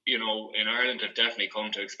 People, in Ireland have definitely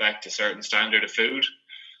come to expect a certain standard of food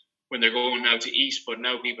when they're going out to eat, but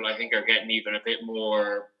now people, I think, are getting even a bit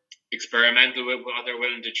more experimental with what they're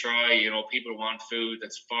willing to try. People want food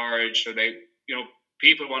that's foraged, or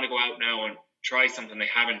people want to go out now and try something they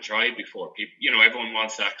haven't tried before. People, everyone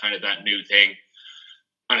wants that new thing,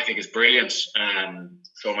 and I think it's brilliant.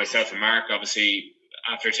 So myself and Mark, obviously,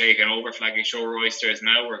 after taking over Flaggy Shore Oysters,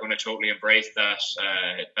 now we're going to totally embrace that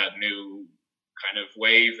new kind of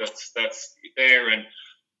wave that's there. And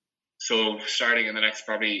so starting in the next,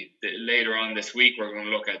 probably later on this week, we're going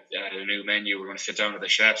to look at a new menu. We're going to sit down with the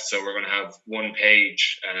chefs. So we're going to have one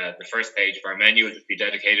page, the first page of our menu will be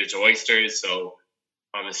dedicated to oysters. So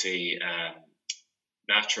obviously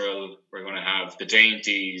natural, we're going to have the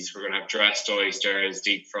dainties, we're going to have dressed oysters,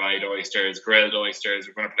 deep fried oysters, grilled oysters.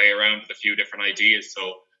 We're going to play around with a few different ideas.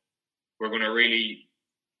 So we're going to really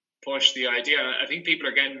push the idea. I think people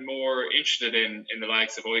are getting more interested in the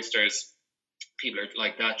likes of oysters. People are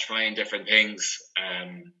like that, trying different things.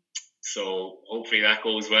 So hopefully that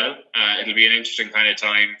goes well. It'll be an interesting kind of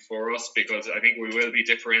time for us, because I think we will be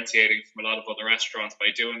differentiating from a lot of other restaurants by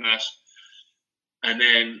doing that. And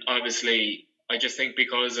then obviously, I just think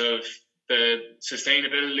because of the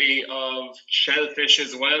sustainability of shellfish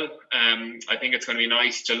as well, I think it's going to be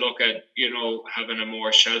nice to look at, having a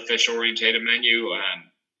more shellfish orientated menu.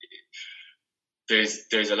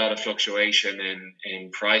 There's a lot of fluctuation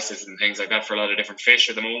in prices and things like that for a lot of different fish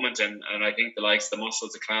at the moment, and I think the likes of the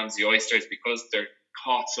mussels, the clams, the oysters, because they're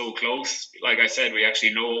caught so close. Like I said, we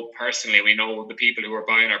actually know personally, we know the people who are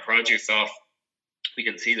buying our produce off. We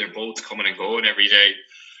can see their boats coming and going every day.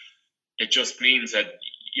 It just means that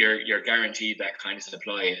you're guaranteed that kind of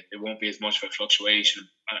supply. It won't be as much of a fluctuation.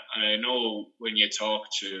 And I know when you talk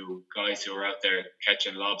to guys who are out there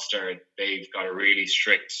catching lobster, they've got a really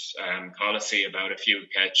strict policy about if you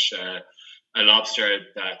catch a lobster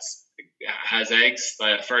that has eggs,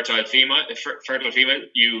 a fertile female,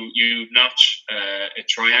 you notch a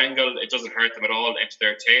triangle. It doesn't hurt them at all into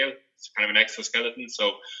their tail. It's kind of an exoskeleton.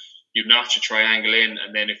 So you notch a triangle in,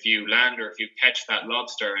 and then if you land, or if you catch that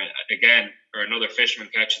lobster again, or another fisherman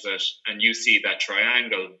catches it, and you see that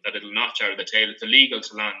triangle that it'll notch out of the tail, it's illegal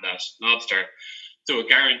to land that lobster. So it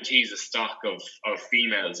guarantees a stock of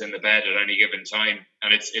females in the bed at any given time,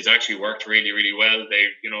 and it's actually worked really, really well.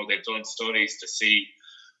 They've done studies to see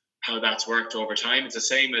how that's worked over time. It's the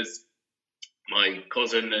same as my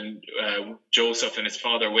cousin and Joseph and his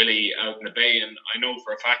father Willie out in the bay, and I know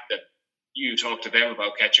for a fact that you talk to them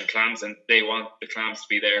about catching clams, and they want the clams to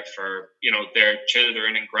be there for their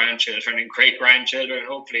children and grandchildren and great grandchildren,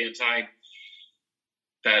 hopefully in time.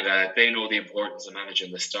 That they know the importance of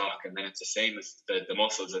managing the stock. And then it's the same as the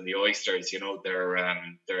mussels and the oysters.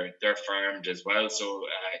 They're farmed as well, so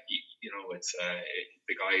it's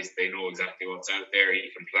the guys, they know exactly what's out there. You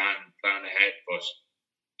can plan ahead, but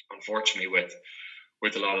unfortunately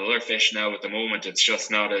with a lot of other fish now at the moment, it's just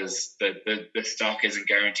not as the stock isn't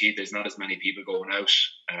guaranteed. There's not as many people going out,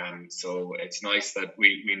 so it's nice that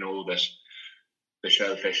we know that the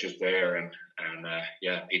shellfish is there, and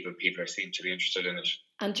people seem to be interested in it.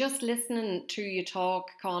 And just listening to you talk,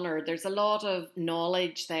 Conor, there's a lot of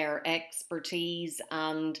knowledge there, expertise,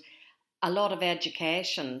 and a lot of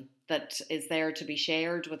education that is there to be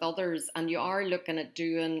shared with others. And you are looking at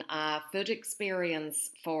doing a food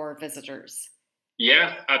experience for visitors.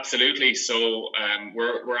 Yeah, absolutely. So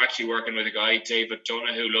we're actually working with a guy, David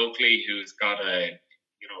Donoghue, locally, who's got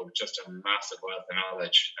just a massive wealth of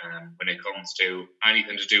knowledge when it comes to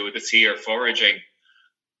anything to do with the sea or foraging,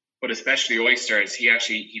 but especially oysters.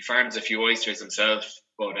 He farms a few oysters himself,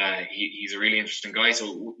 but he's a really interesting guy.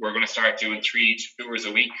 So we're going to start doing 3 tours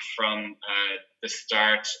a week from the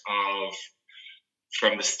start of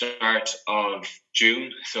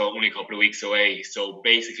June, so only a couple of weeks away. So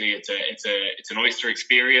basically, it's an oyster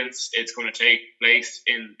experience. It's going to take place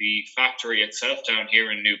in the factory itself down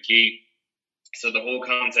here in New Quay. So the whole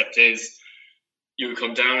concept is you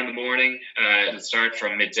come down in the morning. It'll start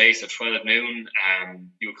from midday, so 12 noon.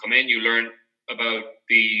 You'll come in. You learn about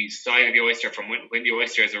the side of the oyster from when the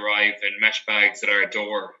oysters arrive in mesh bags at our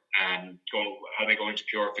door, and how they go into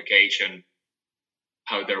purification,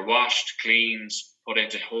 how they're washed, cleaned, put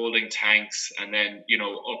into holding tanks, and then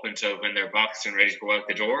up until when they're boxed and ready to go out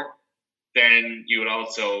the door. Then you will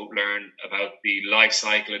also learn about the life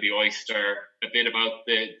cycle of the oyster, a bit about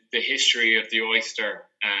the history of the oyster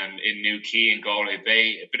in New Quay and Galway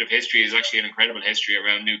Bay. A bit of history. Is actually an incredible history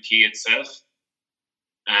around New Quay itself.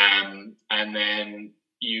 And then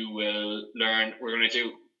you will learn, we're going to do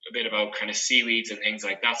a bit about kind of seaweeds and things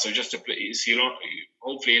like that. So just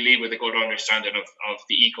hopefully you leave with a good understanding of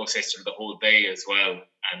the ecosystem of the whole bay as well.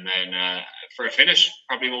 And then for a finish,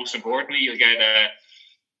 probably most importantly,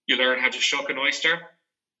 you learn how to shuck an oyster.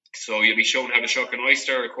 So you'll be shown how to shuck an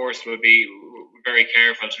oyster. Of course, we'll be very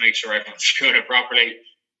careful to make sure everyone's doing it properly,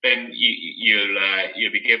 then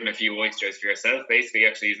you'll be given a few oysters for yourself, basically,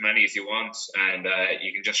 actually as many as you want, and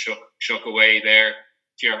you can just shuck away there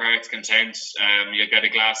to your heart's content. You'll get a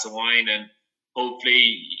glass of wine, and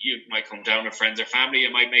hopefully you might come down with friends or family.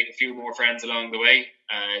 You might make a few more friends along the way.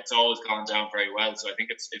 It's always gone down very well, so I think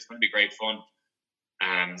it's going to be great fun.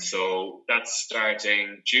 So that's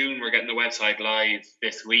starting June. We're getting the website live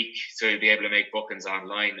this week, so you'll be able to make bookings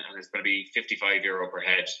online, and it's going to be €55 per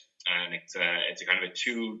head, and it's a kind of a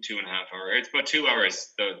 2.5 hour. It's about 2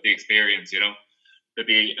 hours the experience. There'll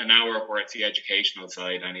be an hour where it's the educational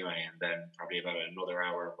side anyway, and then probably about another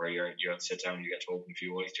hour where you'll sit down, you get to open a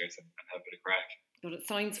few oysters and have a bit of crack. But it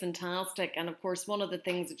sounds fantastic, and of course, one of the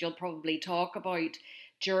things that you'll probably talk about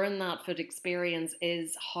during that food experience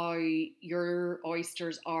is how your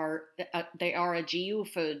oysters are they are a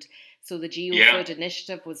geo-food. So the geo-food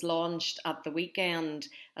initiative was launched at the weekend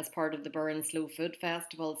as part of the Burren Slow Food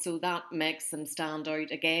Festival. So that makes them stand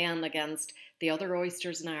out again against the other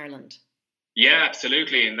oysters in Ireland. Yeah,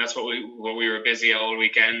 absolutely, and that's what we were busy all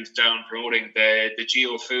weekend down promoting the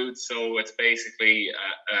geo food. So it's basically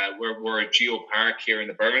we're a geo park here in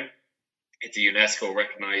the Burren. It's a UNESCO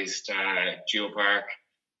recognised geo park.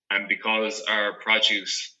 And because our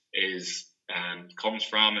produce comes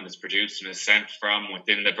from and is produced and is sent from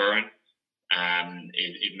within the Burren,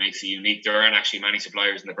 it makes a unique. There aren't actually many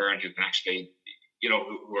suppliers in the Burren who can actually,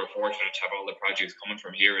 who are fortunate to have all the produce coming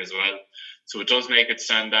from here as well. So it does make it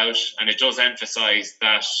stand out, and it does emphasise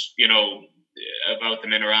that, about the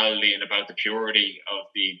minerality and about the purity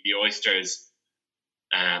of the oysters.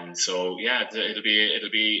 So yeah, it'll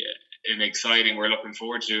be an exciting. We're looking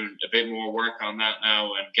forward to doing a bit more work on that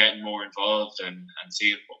now and getting more involved and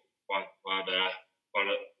seeing what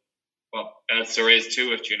else there is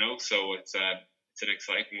to it, So it's an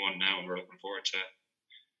exciting one now, and we're looking forward to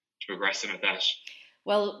progressing with that.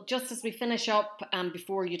 Well, just as we finish up,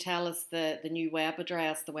 before you tell us the new web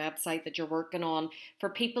address, the website that you're working on, for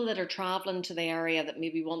people that are travelling to the area that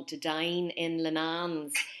maybe want to dine in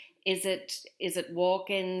Leenane's, is it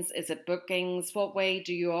walk-ins? Is it bookings? What way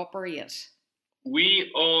do you operate?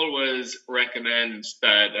 We always recommend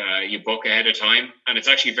that you book ahead of time, and it's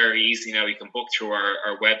actually very easy now. You can book through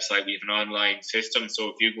our website. We have an online system, so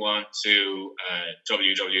if you go on to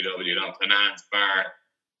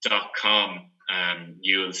www.leenanesbar.com,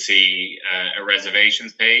 you'll see a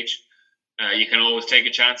reservations page. You can always take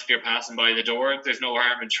a chance if you're passing by the door. There's no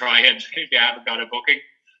harm in trying if you haven't got a booking.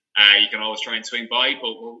 You can always try and swing by,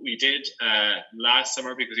 but what we did last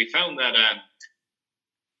summer, because we found that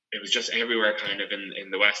it was just everywhere kind of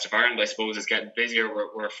in the west of Ireland, I suppose, is getting busier.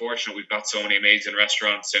 We're fortunate we've got so many amazing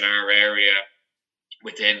restaurants in our area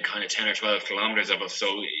within kind of 10 or 12 kilometres of us,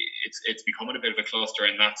 so it's becoming a bit of a cluster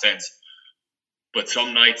in that sense. But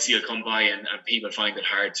some nights you'll come by and people find it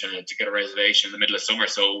hard to get a reservation in the middle of summer.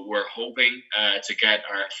 So we're hoping to get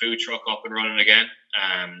our food truck up and running again,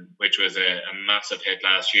 which was a massive hit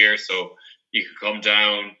last year. So you could come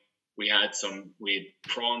down. We had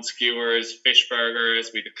prawn skewers, fish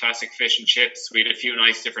burgers. We had classic fish and chips. We had a few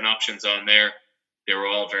nice different options on there. They were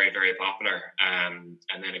all very, very popular. And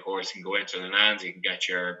then, of course, you can go into Leenane's. You can get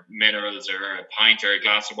your minerals or a pint or a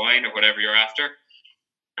glass of wine or whatever you're after.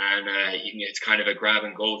 And it's kind of a grab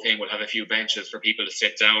and go thing. We'll have a few benches for people to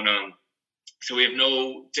sit down on. So we have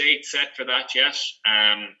no date set for that yet.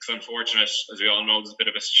 It's unfortunate, as we all know, there's a bit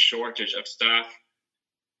of a shortage of staff.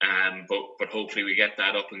 But hopefully we get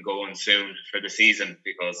that up and going soon for the season,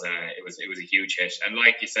 because it was a huge hit. And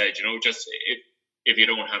like you said, just if you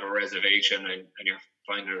don't have a reservation and you're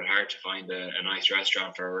finding it hard to find a nice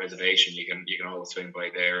restaurant for a reservation, you can always swing by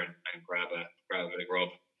there and grab a bit of grub.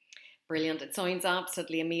 Brilliant. It sounds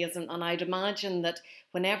absolutely amazing. And I'd imagine that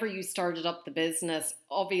whenever you started up the business,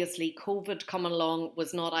 obviously COVID coming along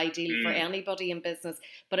was not ideal for anybody in business,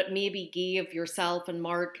 but it maybe gave yourself and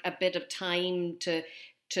Mark a bit of time to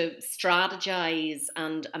strategize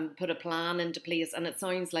and put a plan into place. And it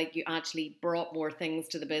sounds like you actually brought more things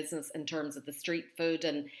to the business in terms of the street food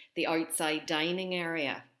and the outside dining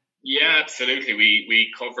area. Yeah, absolutely.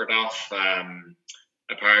 We covered off a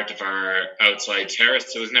part of our outside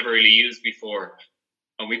terrace that was never really used before,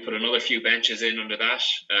 and we put another few benches in under that.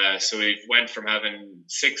 So we went from having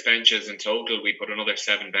 6 benches in total. We put another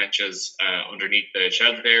 7 benches underneath the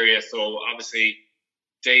sheltered area. So obviously,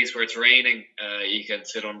 days where it's raining, you can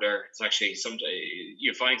sit under. It's actually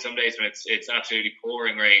you find some days when it's absolutely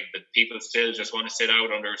pouring rain, but people still just want to sit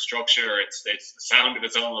out under a structure. It's the sound of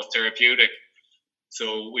it's almost therapeutic.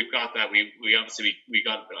 So we've got that. We obviously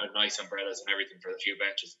got nice umbrellas and everything for the few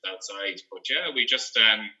benches outside. But yeah, we just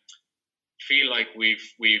feel like we've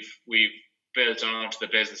built onto the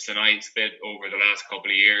business in Ice bit over the last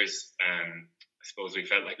couple of years. I suppose we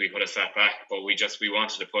felt like we could have sat back, but we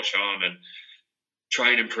wanted to push on and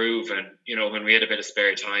try and improve. And, you know, when we had a bit of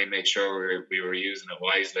spare time, made sure we were using it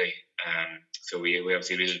wisely. So we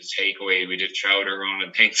obviously did a takeaway, we did chowder run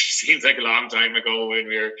and things. It seems like a long time ago when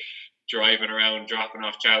we were driving around dropping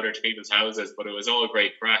off chowder to people's houses, but it was all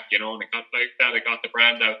great crack, you know. And it got like that, it got the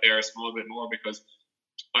brand out there a small bit more, because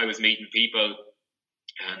I was meeting people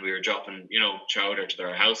and we were dropping, you know, chowder to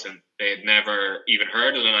their house, and they had never even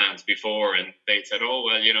heard of the Lans before, and they said, oh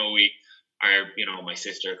well, you know, my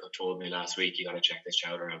sister told me last week, you got to check this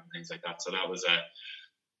chowder out and things like that. So that was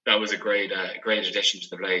a great addition to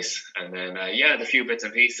the place. And then the few bits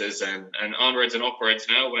and pieces and onwards and upwards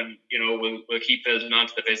now, when, you know, we'll keep building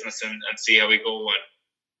onto the business and see how we go and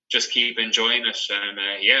just keep enjoying it. And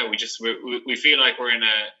we feel like we're in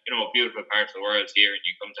a beautiful part of the world here, and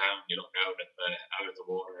you come down, you look out at the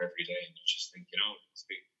water every day, and you just think, you know, it's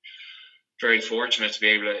very fortunate to be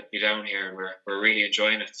able to be down here, and we're really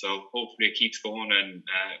enjoying it. So hopefully it keeps going, and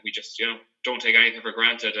we just, you know, don't take anything for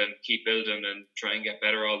granted and keep building and try and get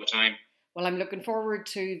better all the time. Well, I'm looking forward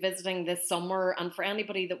to visiting this summer, and for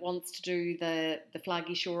anybody that wants to do the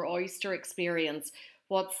Flaggyshore Oyster experience,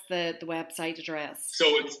 what's the website address?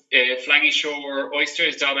 So it's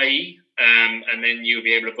flaggyshoreoysters.ie, and then you'll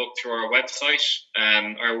be able to book through our website.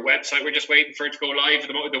 Our website, we're just waiting for it to go live.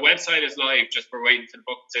 The website is live, just we're waiting for the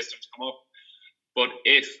booking system to come up. But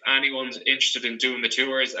if anyone's interested in doing the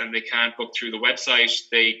tours and they can't book through the website,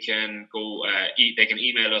 they can go. They can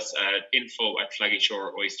email us at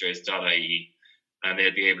info@flaggyshoreoysters.ie, and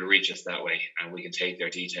they'll be able to reach us that way, and we can take their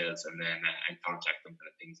details and then and contact them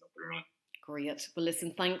and things up and around. Great. Well,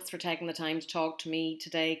 listen, thanks for taking the time to talk to me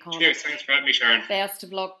today, Conor. Cheers, thanks for having me, Sharon. Best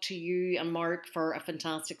of luck to you and Mark for a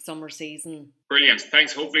fantastic summer season. Brilliant.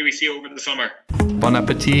 Thanks. Hopefully we see you over the summer. Bon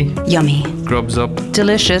appetit. Yummy. Grubs up.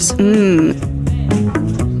 Delicious.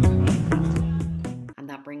 And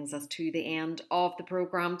that brings us to the end of the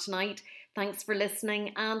programme tonight. Thanks for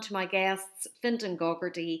listening, and to my guests, Fintan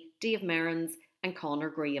Gogarty, Dave Merrins and Conor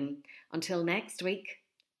Graham. Until next week,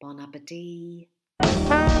 bon appetit.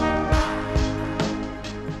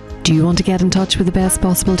 Do you want to get in touch with the Best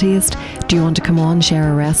Possible Taste? Do you want to come on,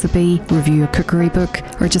 share a recipe, review a cookery book,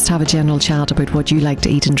 or just have a general chat about what you like to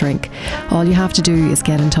eat and drink? All you have to do is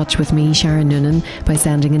get in touch with me, Sharon Noonan, by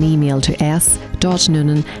sending an email to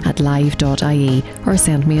s.noonan@live.ie or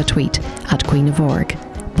send me a tweet @Queen of Org.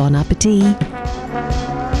 Bon appetit!